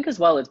 but I think as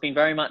well, it's been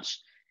very much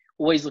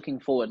always looking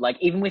forward. Like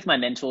even with my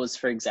mentors,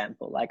 for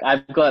example, like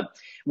I've got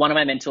one of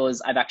my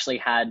mentors I've actually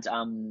had,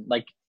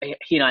 like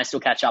he and I still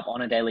catch up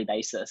on a daily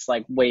basis.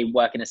 Like we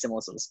work in a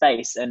similar sort of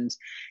space, and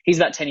he's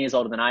about 10 years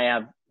older than I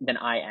am.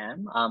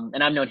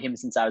 And I've known him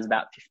since I was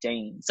about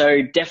 15.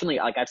 So definitely,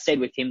 like I've stayed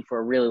with him for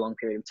a really long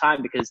period of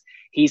time because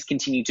he's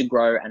continued to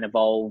grow and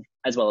evolve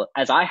as well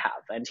as I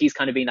have. And he's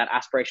kind of been that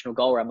aspirational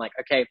goal where I'm like,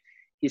 okay,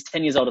 he's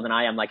 10 years older than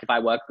I am. Like if I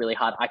work really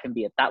hard, I can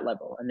be at that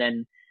level. And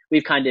then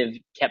we've kind of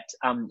kept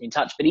in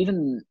touch. But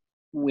even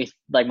with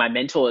like my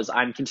mentors,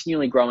 I'm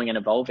continually growing and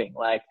evolving.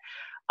 Like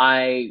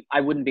I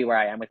wouldn't be where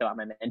I am without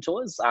my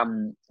mentors.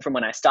 From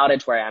when I started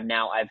to where I am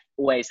now, I've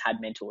always had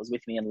mentors with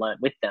me and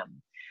learned with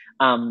them.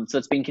 So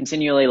it's been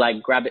continually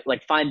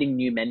finding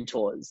new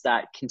mentors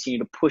that continue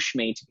to push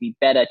me to be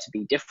better, to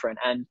be different.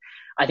 And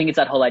I think it's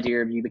that whole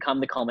idea of you become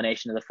the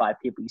culmination of the 5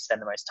 people you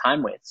spend the most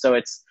time with. So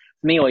it's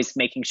for me always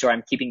making sure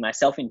I'm keeping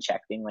myself in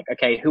check, being like,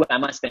 okay, who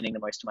am I spending the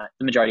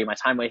majority of my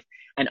time with?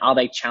 And are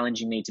they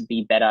challenging me to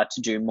be better,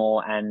 to do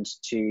more, and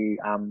to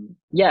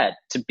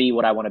be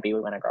what I want to be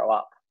when I grow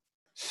up?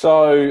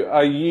 So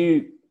are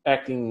you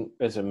acting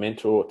as a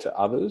mentor to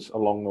others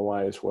along the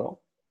way as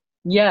well?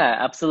 Yeah,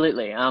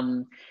 absolutely.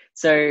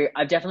 So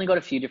I've definitely got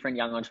a few different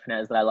young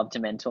entrepreneurs that I love to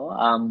mentor.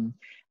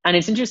 And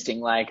it's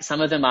interesting, like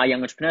some of them are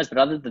young entrepreneurs, but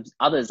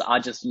others are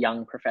just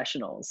young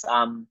professionals.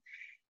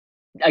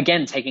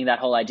 Again, taking that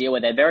whole idea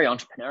where they're very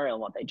entrepreneurial in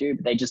what they do,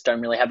 but they just don't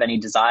really have any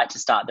desire to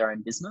start their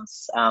own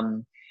business.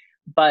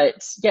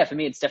 But yeah, for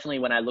me, it's definitely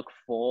when I look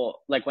for,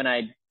 like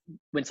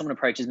when someone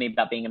approaches me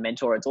about being a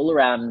mentor, it's all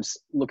around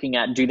looking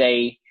at, do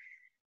they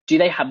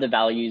have the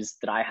values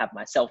that I have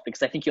myself?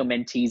 Because I think your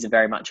mentees are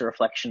very much a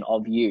reflection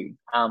of you.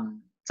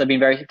 So I've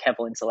been very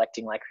careful in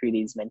selecting like who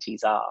these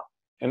mentees are.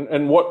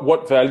 And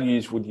what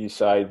values would you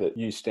say that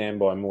you stand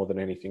by more than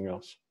anything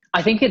else?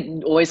 I think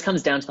it always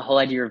comes down to the whole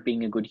idea of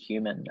being a good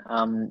human.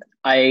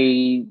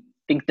 I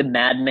think the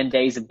Mad Men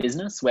days of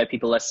business, where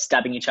people are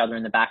stabbing each other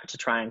in the back to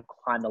try and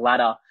climb the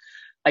ladder,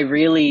 I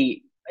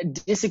really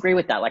disagree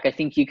with that. Like, I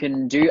think you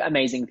can do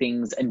amazing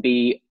things and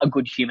be a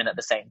good human at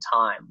the same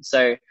time.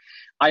 So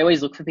I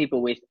always look for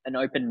people with an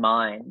open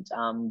mind,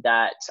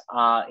 that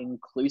are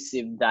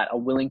inclusive, that are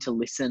willing to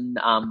listen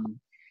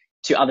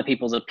to other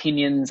people's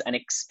opinions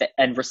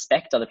and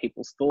respect other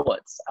people's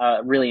thoughts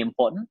are really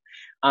important.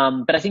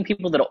 But I think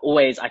people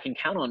that I can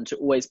count on to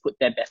always put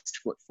their best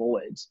foot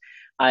forward.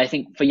 I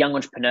think for young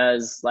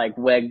entrepreneurs, like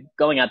we're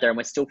going out there and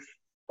we're still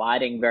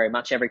fighting very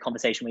much every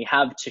conversation we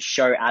have to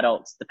show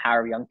adults the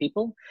power of young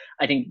people.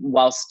 I think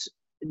whilst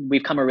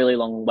we've come a really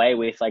long way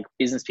with like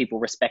business people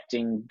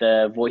respecting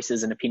the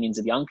voices and opinions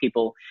of young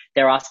people,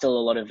 there are still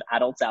a lot of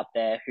adults out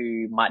there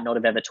who might not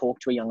have ever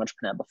talked to a young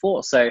entrepreneur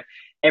before. So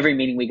every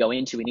meeting we go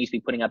into, we need to be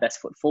putting our best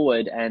foot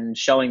forward and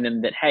showing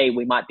them that, hey,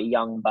 we might be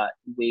young, but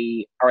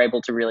we are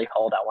able to really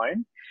hold our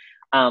own.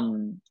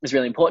 Is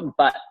really important.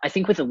 But I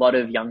think with a lot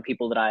of young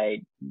people that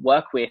I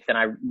work with,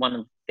 and one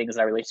of the things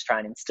I really try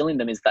and instill in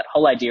them is that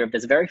whole idea of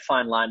there's a very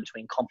fine line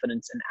between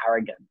confidence and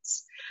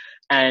arrogance.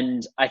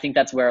 And I think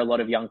that's where a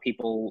lot of young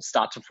people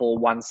start to fall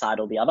one side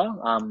or the other.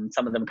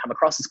 Some of them come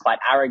across as quite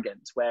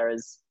arrogant,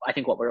 whereas I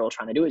think what we're all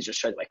trying to do is just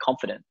show that we're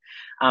confident.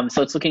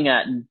 So it's looking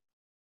at,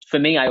 for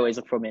me, I always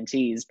look for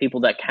mentees, people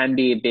that can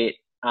be a bit,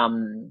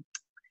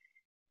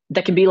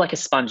 that can be like a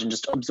sponge and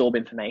just absorb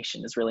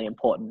information is really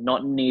important.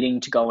 Not needing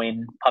to go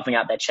in puffing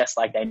out their chest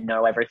like they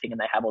know everything and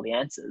they have all the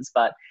answers,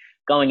 but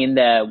going in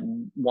there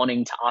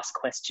wanting to ask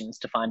questions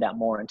to find out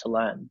more and to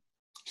learn.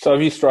 So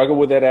have you struggled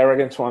with that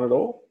arrogance one at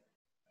all?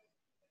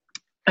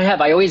 I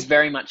have. I always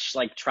very much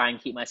like try and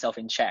keep myself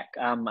in check.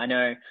 I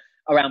know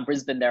around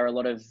Brisbane, there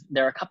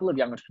are a couple of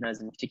young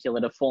entrepreneurs in particular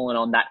that have fallen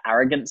on that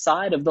arrogant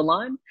side of the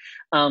line.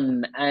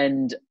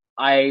 And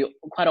I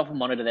quite often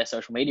monitor their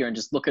social media and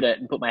just look at it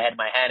and put my head in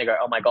my hand and go,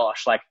 oh my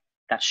gosh, like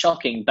that's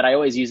shocking. But I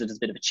always use it as a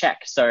bit of a check.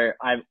 So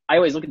I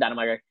always look at that and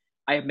I go,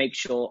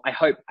 I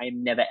hope I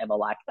am never ever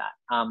like that.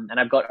 And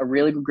I've got a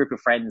really good group of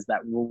friends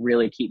that will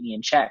really keep me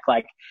in check.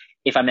 Like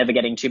if I'm ever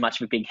getting too much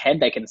of a big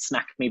head, they can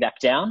smack me back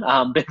down.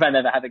 But if I'm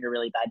ever having a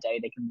really bad day,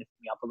 they can lift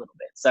me up a little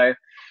bit. So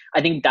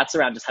I think that's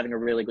around just having a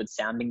really good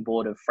sounding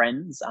board of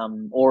friends,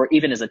 or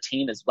even as a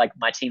team, as like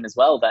my team as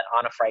well, that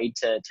aren't afraid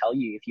to tell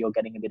you if you're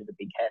getting a bit of a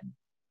big head.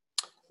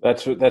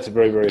 That's a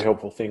very, very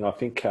helpful thing. I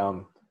think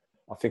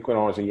when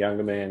I was a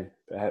younger man,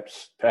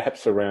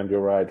 perhaps around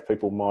your age,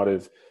 people might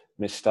have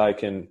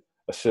mistaken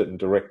a certain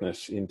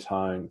directness in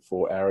tone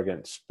for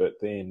arrogance, but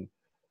then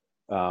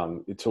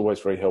it's always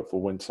very helpful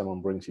when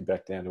someone brings you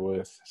back down to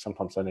earth.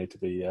 Sometimes they need to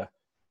be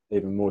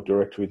even more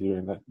direct with you,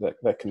 and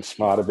that can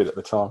smart a bit at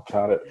the time,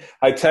 can't it?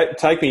 Hey,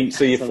 take me.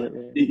 So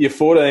you're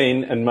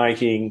 14 and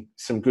making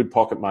some good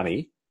pocket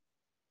money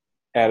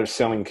out of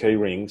selling key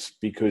rings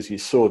because you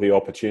saw the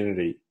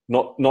opportunity.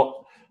 Not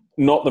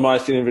the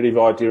most innovative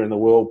idea in the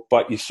world,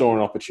 but you saw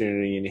an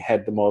opportunity and you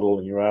had the model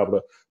and you were able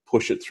to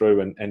push it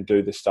through and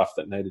do the stuff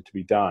that needed to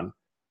be done.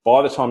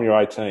 By the time you're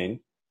 18,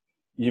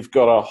 you've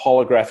got a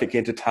holographic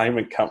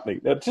entertainment company.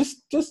 Now,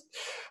 just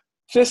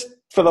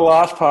for the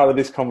last part of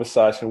this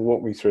conversation,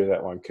 walk me through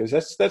that one, because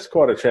that's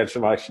quite a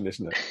transformation,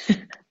 isn't it?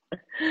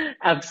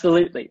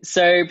 Absolutely.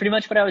 So pretty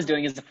much what I was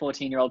doing as a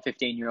 14-year-old,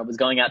 15-year-old was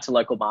going out to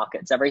local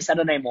markets. Every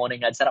Saturday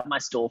morning, I'd set up my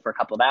stall for a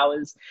couple of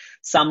hours.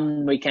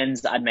 Some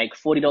weekends I'd make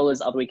 $40,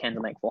 other weekends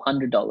I'd make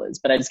 $400.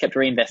 But I just kept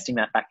reinvesting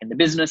that back in the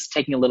business,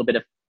 taking a little bit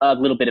of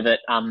it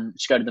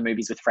to go to the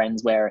movies with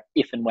friends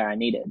if and where I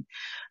needed.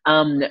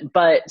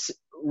 But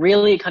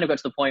really it kind of got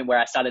to the point where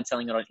I started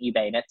selling it on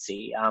eBay and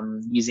Etsy,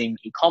 using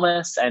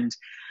e-commerce, and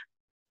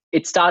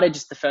it started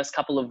just the first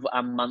couple of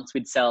months,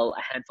 we'd sell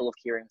a handful of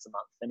keyrings a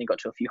month. Then it got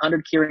to a few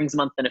hundred keyrings a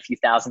month, then a few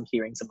thousand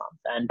keyrings a month.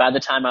 And by the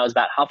time I was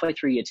about halfway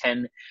through year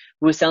 10,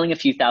 we were selling a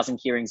few thousand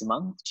keyrings a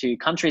month to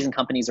countries and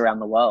companies around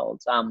the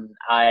world.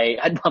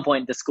 At one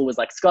point, the school was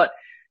like, Scott,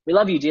 we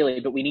love you dearly,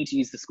 but we need to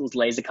use the school's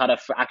laser cutter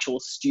for actual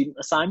student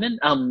assignments.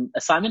 I'm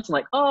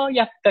like, oh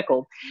yeah, they're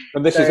cool.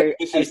 And this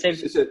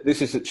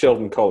is at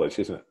Sheldon College,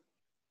 isn't it?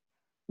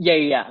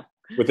 Yeah.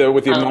 With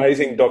the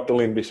amazing Dr.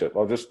 Lynn Bishop.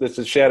 There's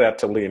a shout out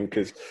to Lynn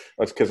because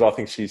I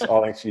think she's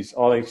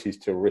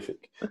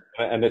terrific,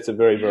 and it's a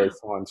very, very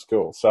fine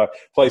school. So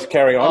please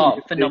carry on.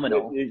 Oh,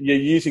 phenomenal! You're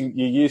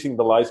using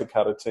the laser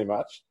cutter too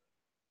much.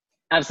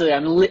 Absolutely,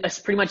 I'm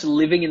pretty much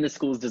living in the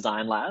school's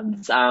design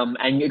labs,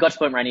 and it got to the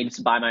point where I needed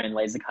to buy my own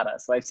laser cutter.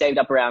 So I've saved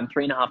up around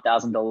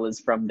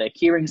 $3,500 from the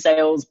keyring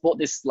sales. Bought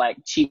this like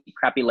cheap,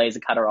 crappy laser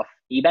cutter off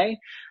eBay.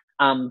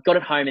 Got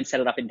it home and set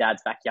it up in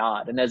Dad's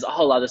backyard. And there's a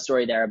whole other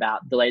story there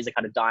about the laser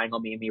cutter dying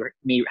on me and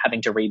me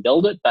having to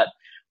rebuild it, but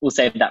we'll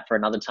save that for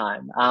another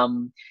time.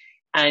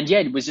 And yeah,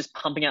 it was just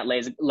pumping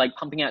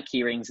out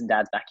key rings in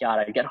Dad's backyard.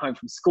 I'd get home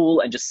from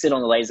school and just sit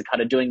on the laser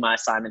cutter doing my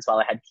assignments while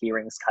I had key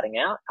rings cutting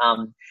out.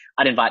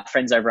 I'd invite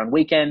friends over on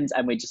weekends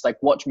and we'd just like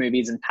watch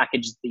movies and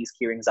package these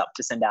key rings up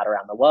to send out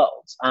around the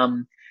world.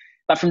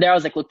 But from there, I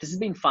was like, look, this has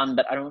been fun,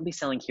 but I don't want to be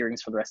selling key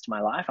rings for the rest of my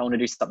life. I want to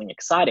do something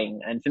exciting.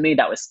 And for me,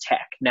 that was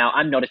tech. Now,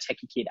 I'm not a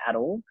techie kid at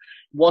all.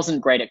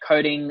 Wasn't great at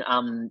coding,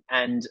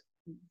 and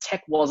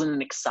tech wasn't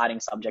an exciting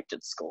subject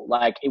at school.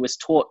 Like, it was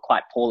taught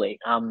quite poorly.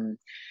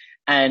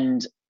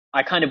 And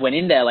I kind of went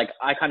in there, like,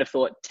 I kind of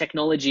thought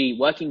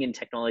working in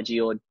technology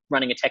or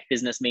running a tech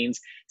business means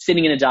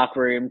sitting in a dark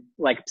room,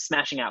 like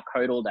smashing out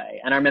code all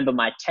day. And I remember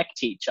my tech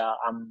teacher,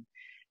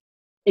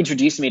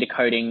 introduced me to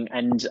coding,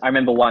 and I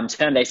remember one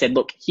term they said,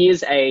 look,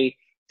 here's a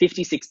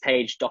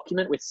 56-page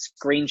document with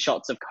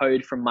screenshots of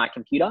code from my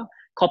computer.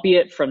 Copy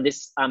it from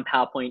this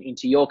PowerPoint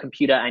into your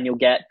computer and you'll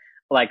get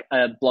like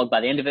a blog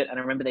by the end of it. And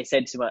I remember they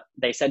said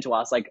to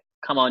us, like,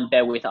 come on,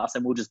 bear with us,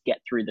 and we'll just get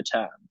through the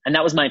term. And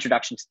that was my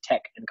introduction to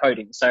tech and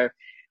coding. So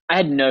I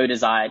had no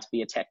desire to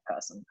be a tech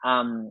person,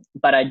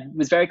 but I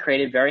was very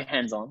creative, very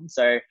hands-on.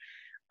 So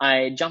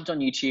I jumped on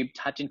YouTube,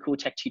 typed in cool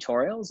tech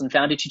tutorials, and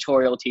found a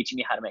tutorial teaching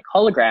me how to make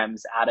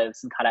holograms out of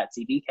some cut-out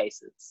CD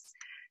cases.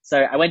 So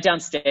I went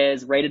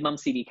downstairs, raided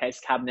Mum's CD case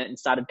cabinet, and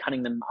started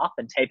cutting them up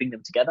and taping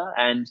them together.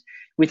 And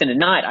within a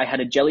night, I had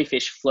a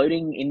jellyfish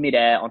floating in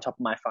midair on top of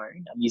my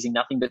phone. I'm using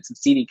nothing but some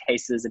CD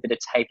cases, a bit of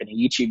tape, and a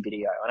YouTube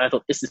video. And I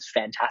thought, this is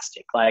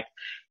fantastic. Like,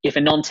 if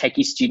a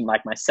non-techie student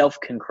like myself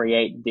can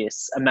create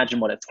this, imagine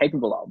what it's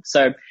capable of.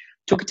 So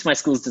took it to my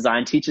school's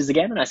design teachers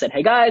again, and I said,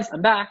 hey guys,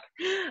 I'm back.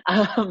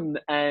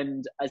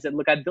 And I said,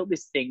 look, I built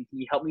this thing. Can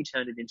you help me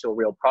turn it into a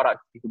real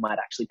product people might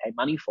actually pay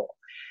money for?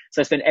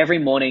 So I spent every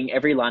morning,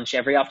 every lunch,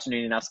 every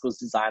afternoon in our school's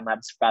design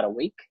labs for about a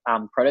week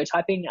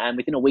prototyping. And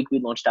within a week, we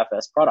launched our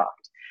first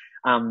product.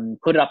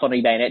 Put it up on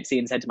eBay and Etsy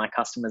and said to my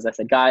customers, I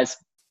said, guys,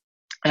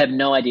 I have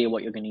no idea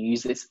what you're going to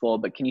use this for,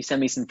 but can you send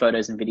me some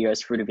photos and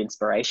videos, fruit of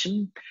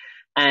inspiration?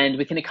 And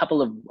within a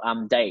couple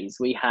of days,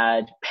 we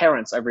had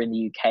parents over in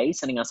the UK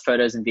sending us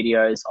photos and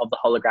videos of the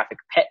holographic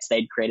pets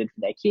they'd created for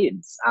their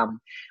kids,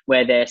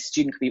 where their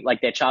student could be,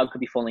 like their child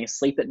could be falling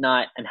asleep at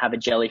night and have a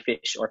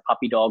jellyfish or a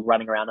puppy dog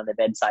running around on their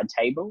bedside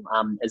table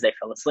as they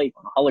fell asleep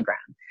on a hologram.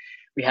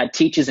 We had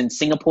teachers in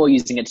Singapore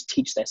using it to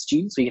teach their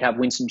students. We could have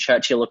Winston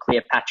Churchill or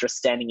Cleopatra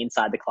standing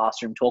inside the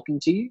classroom talking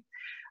to you.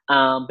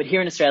 But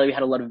here in Australia, we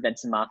had a lot of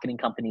events and marketing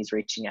companies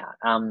reaching out.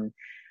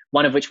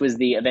 One of which was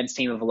the events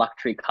team of a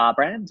luxury car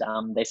brand.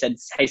 They said,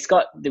 hey,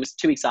 Scott, there was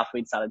 2 weeks after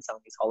we'd started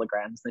selling these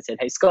holograms. They said,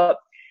 hey, Scott,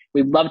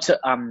 we'd love to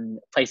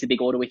place a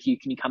big order with you.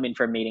 Can you come in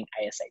for a meeting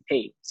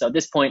ASAP? So at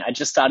this point, I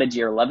just started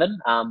year 11.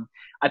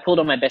 I pulled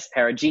on my best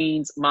pair of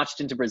jeans,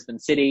 marched into Brisbane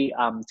City,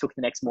 took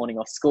the next morning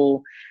off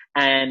school.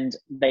 And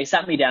they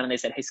sat me down and they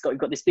said, hey, Scott, we've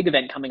got this big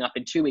event coming up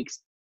in 2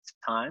 weeks'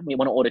 time. We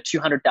want to order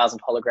 200,000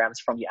 holograms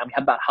from you. And we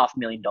have about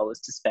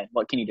 $500,000 to spend.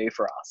 What can you do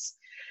for us?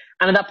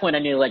 And at that point, I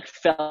nearly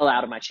fell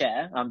out of my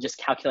chair, just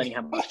calculating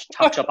how much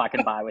Tuck Shop I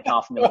could buy with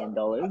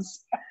 $500,000.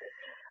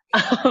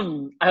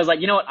 I was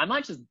like, you know what? I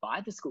might just buy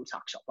the school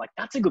Tuck Shop. Like,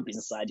 that's a good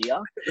business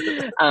idea.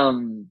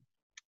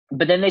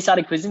 But then they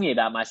started quizzing me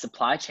about my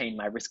supply chain,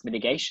 my risk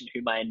mitigation,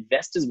 who my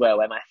investors were,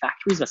 where my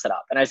factories were set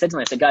up. And I said to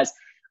them, I said, guys,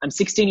 I'm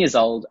 16 years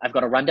old. I've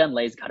got a rundown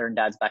laser cutter in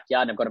Dad's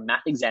backyard, and I've got a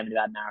math exam in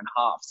about an hour and a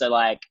half. So,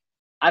 like,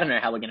 I don't know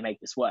how we're going to make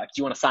this work. Do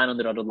you want to sign on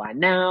the dotted line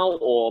now,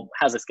 or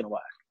how's this going to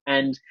work?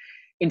 And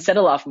instead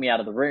of laughing me out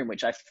of the room,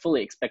 which I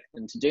fully expected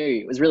them to do,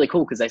 it was really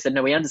cool because they said,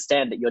 no, we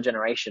understand that your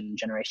generation,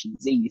 Generation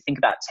Z, you think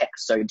about tech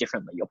so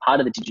differently. You're part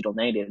of the digital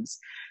natives,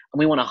 and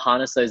we want to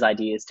harness those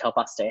ideas to help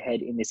us stay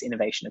ahead in this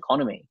innovation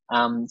economy.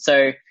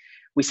 So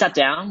we sat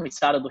down, we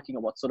started looking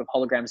at what sort of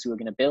holograms we were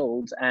going to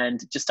build, and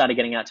just started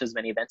getting out to as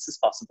many events as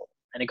possible.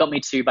 And it got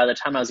me to, by the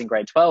time I was in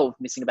grade 12,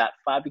 missing about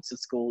 5 weeks of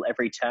school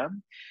every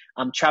term,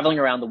 traveling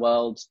around the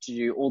world to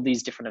do all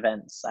these different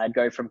events. I'd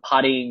go from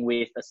partying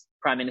with the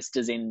prime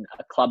ministers in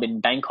a club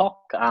in Bangkok,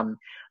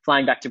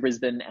 flying back to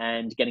Brisbane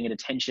and getting a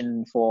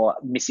detention for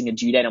missing a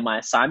due date on my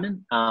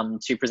assignment,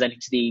 to presenting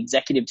to the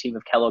executive team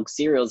of Kellogg's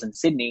cereals in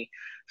Sydney,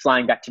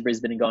 flying back to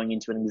Brisbane and going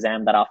into an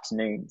exam that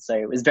afternoon. So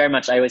it was very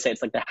much, I always say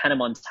it's like the Hannah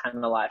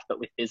Montana life, but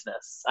with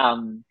business.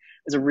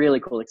 It was a really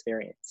cool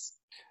experience.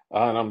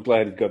 And I'm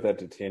glad you got that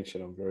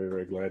detention. I'm very,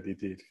 very glad you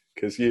did,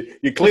 because you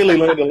clearly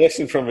learned a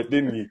lesson from it,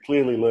 didn't you?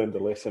 Clearly learned a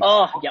lesson.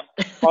 Oh, yep.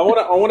 I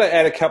want to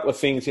add a couple of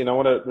things in. I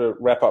want to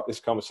wrap up this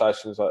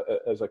conversation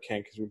as I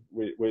can, because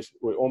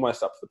we're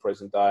almost up to the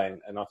present day,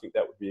 and I think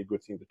that would be a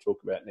good thing to talk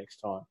about next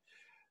time.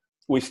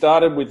 We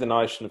started with the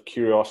notion of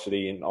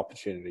curiosity and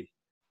opportunity,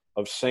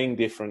 of seeing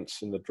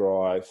difference in the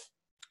drive,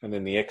 and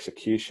then the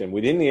execution.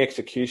 Within the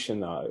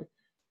execution, though,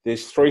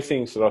 there's 3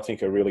 things that I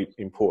think are really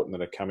important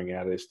that are coming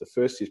out of this. The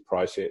first is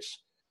process.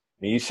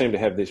 And you seem to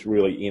have this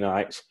really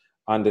innate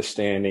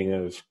understanding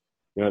of,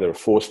 there are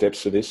 4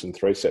 steps to this and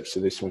 3 steps to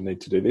this, and we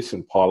need to do this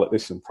and pilot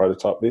this and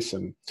prototype this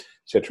and et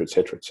cetera, et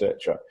cetera, et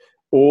cetera.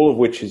 All of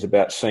which is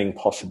about seeing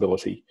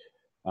possibility.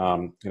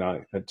 And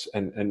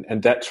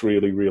that's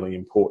really, really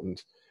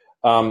important.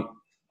 And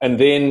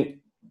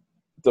then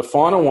the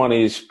final one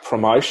is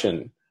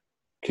promotion.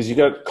 Because you've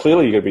got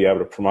to be able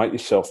to promote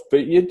yourself,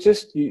 but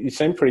you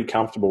seem pretty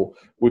comfortable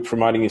with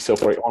promoting yourself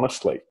very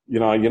honestly.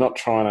 You're not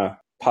trying to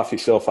puff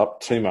yourself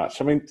up too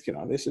much. I mean,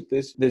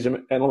 there's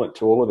an element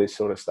to all of this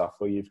sort of stuff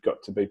where you've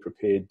got to be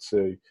prepared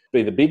to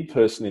be the big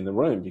person in the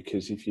room,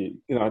 because if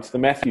it's the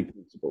Matthew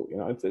principle,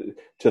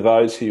 to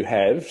those who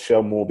have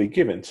shall more be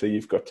given. So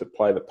you've got to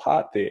play the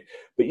part there.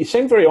 But you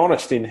seem very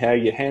honest in how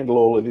you handle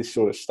all of this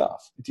sort of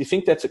stuff. Do you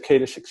think that's a key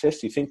to success?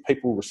 Do you think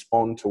people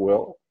respond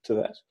well to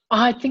that?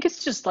 I think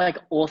it's just like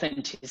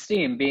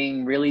authenticity and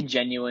being really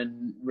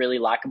genuine, really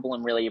likable,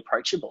 and really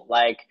approachable.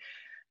 Like,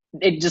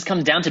 it just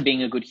comes down to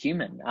being a good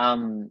human.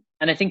 And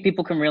I think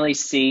people can really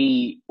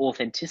see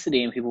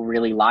authenticity, and people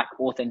really like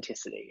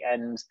authenticity.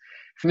 And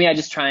for me, I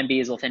just try and be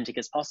as authentic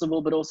as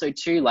possible, but also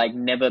too, like,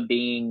 never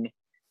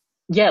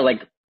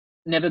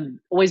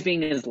always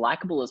being as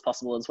likable as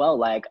possible as well.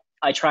 Like,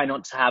 I try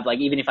not to have, like,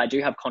 even if I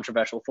do have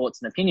controversial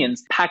thoughts and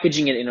opinions,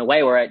 packaging it in a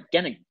way where,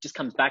 again, it just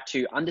comes back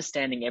to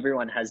understanding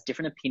everyone has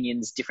different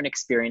opinions, different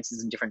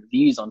experiences, and different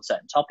views on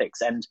certain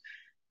topics, and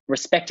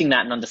respecting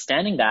that and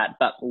understanding that,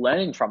 but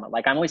learning from it.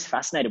 Like, I'm always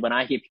fascinated when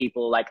I hear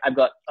people, like, I've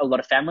got a lot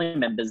of family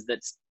members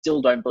that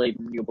still don't believe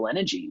in renewable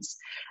energies.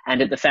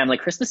 And at the family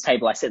Christmas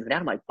table, I sit them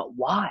down, I'm like, but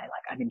why?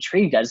 Like, I'm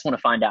intrigued. I just want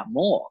to find out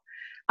more.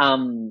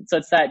 So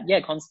it's that,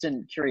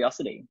 constant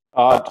curiosity.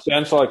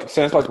 Sounds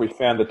like we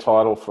found the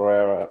title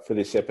for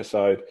this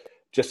episode.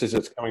 Just as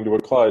it's coming to a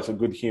close, a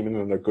good human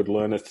and a good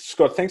learner.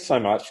 Scott, thanks so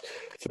much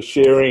for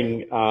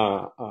sharing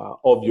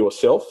of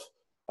yourself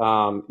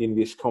in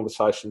this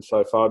conversation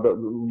so far. But it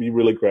would be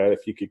really great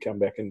if you could come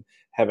back and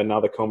have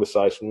another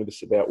conversation with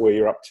us about where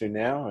you're up to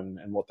now and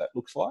what that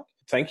looks like.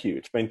 Thank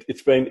you.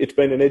 It's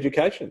been an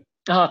education.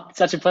 Oh,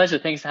 such a pleasure.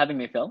 Thanks for having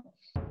me, Phil.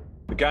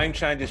 The Game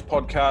Changers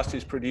podcast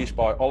is produced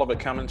by Oliver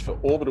Cummins for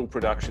Orbital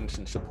Productions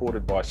and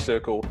supported by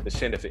Circle, the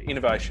Centre for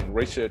Innovation,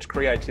 Research,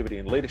 Creativity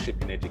and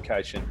Leadership in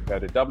Education. Go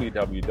to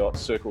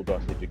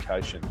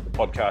www.circle.education. The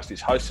podcast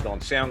is hosted on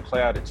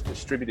SoundCloud. It's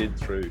distributed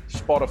through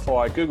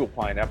Spotify, Google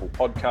Play and Apple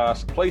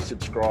Podcasts. Please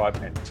subscribe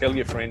and tell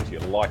your friends you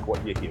like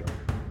what you're hearing.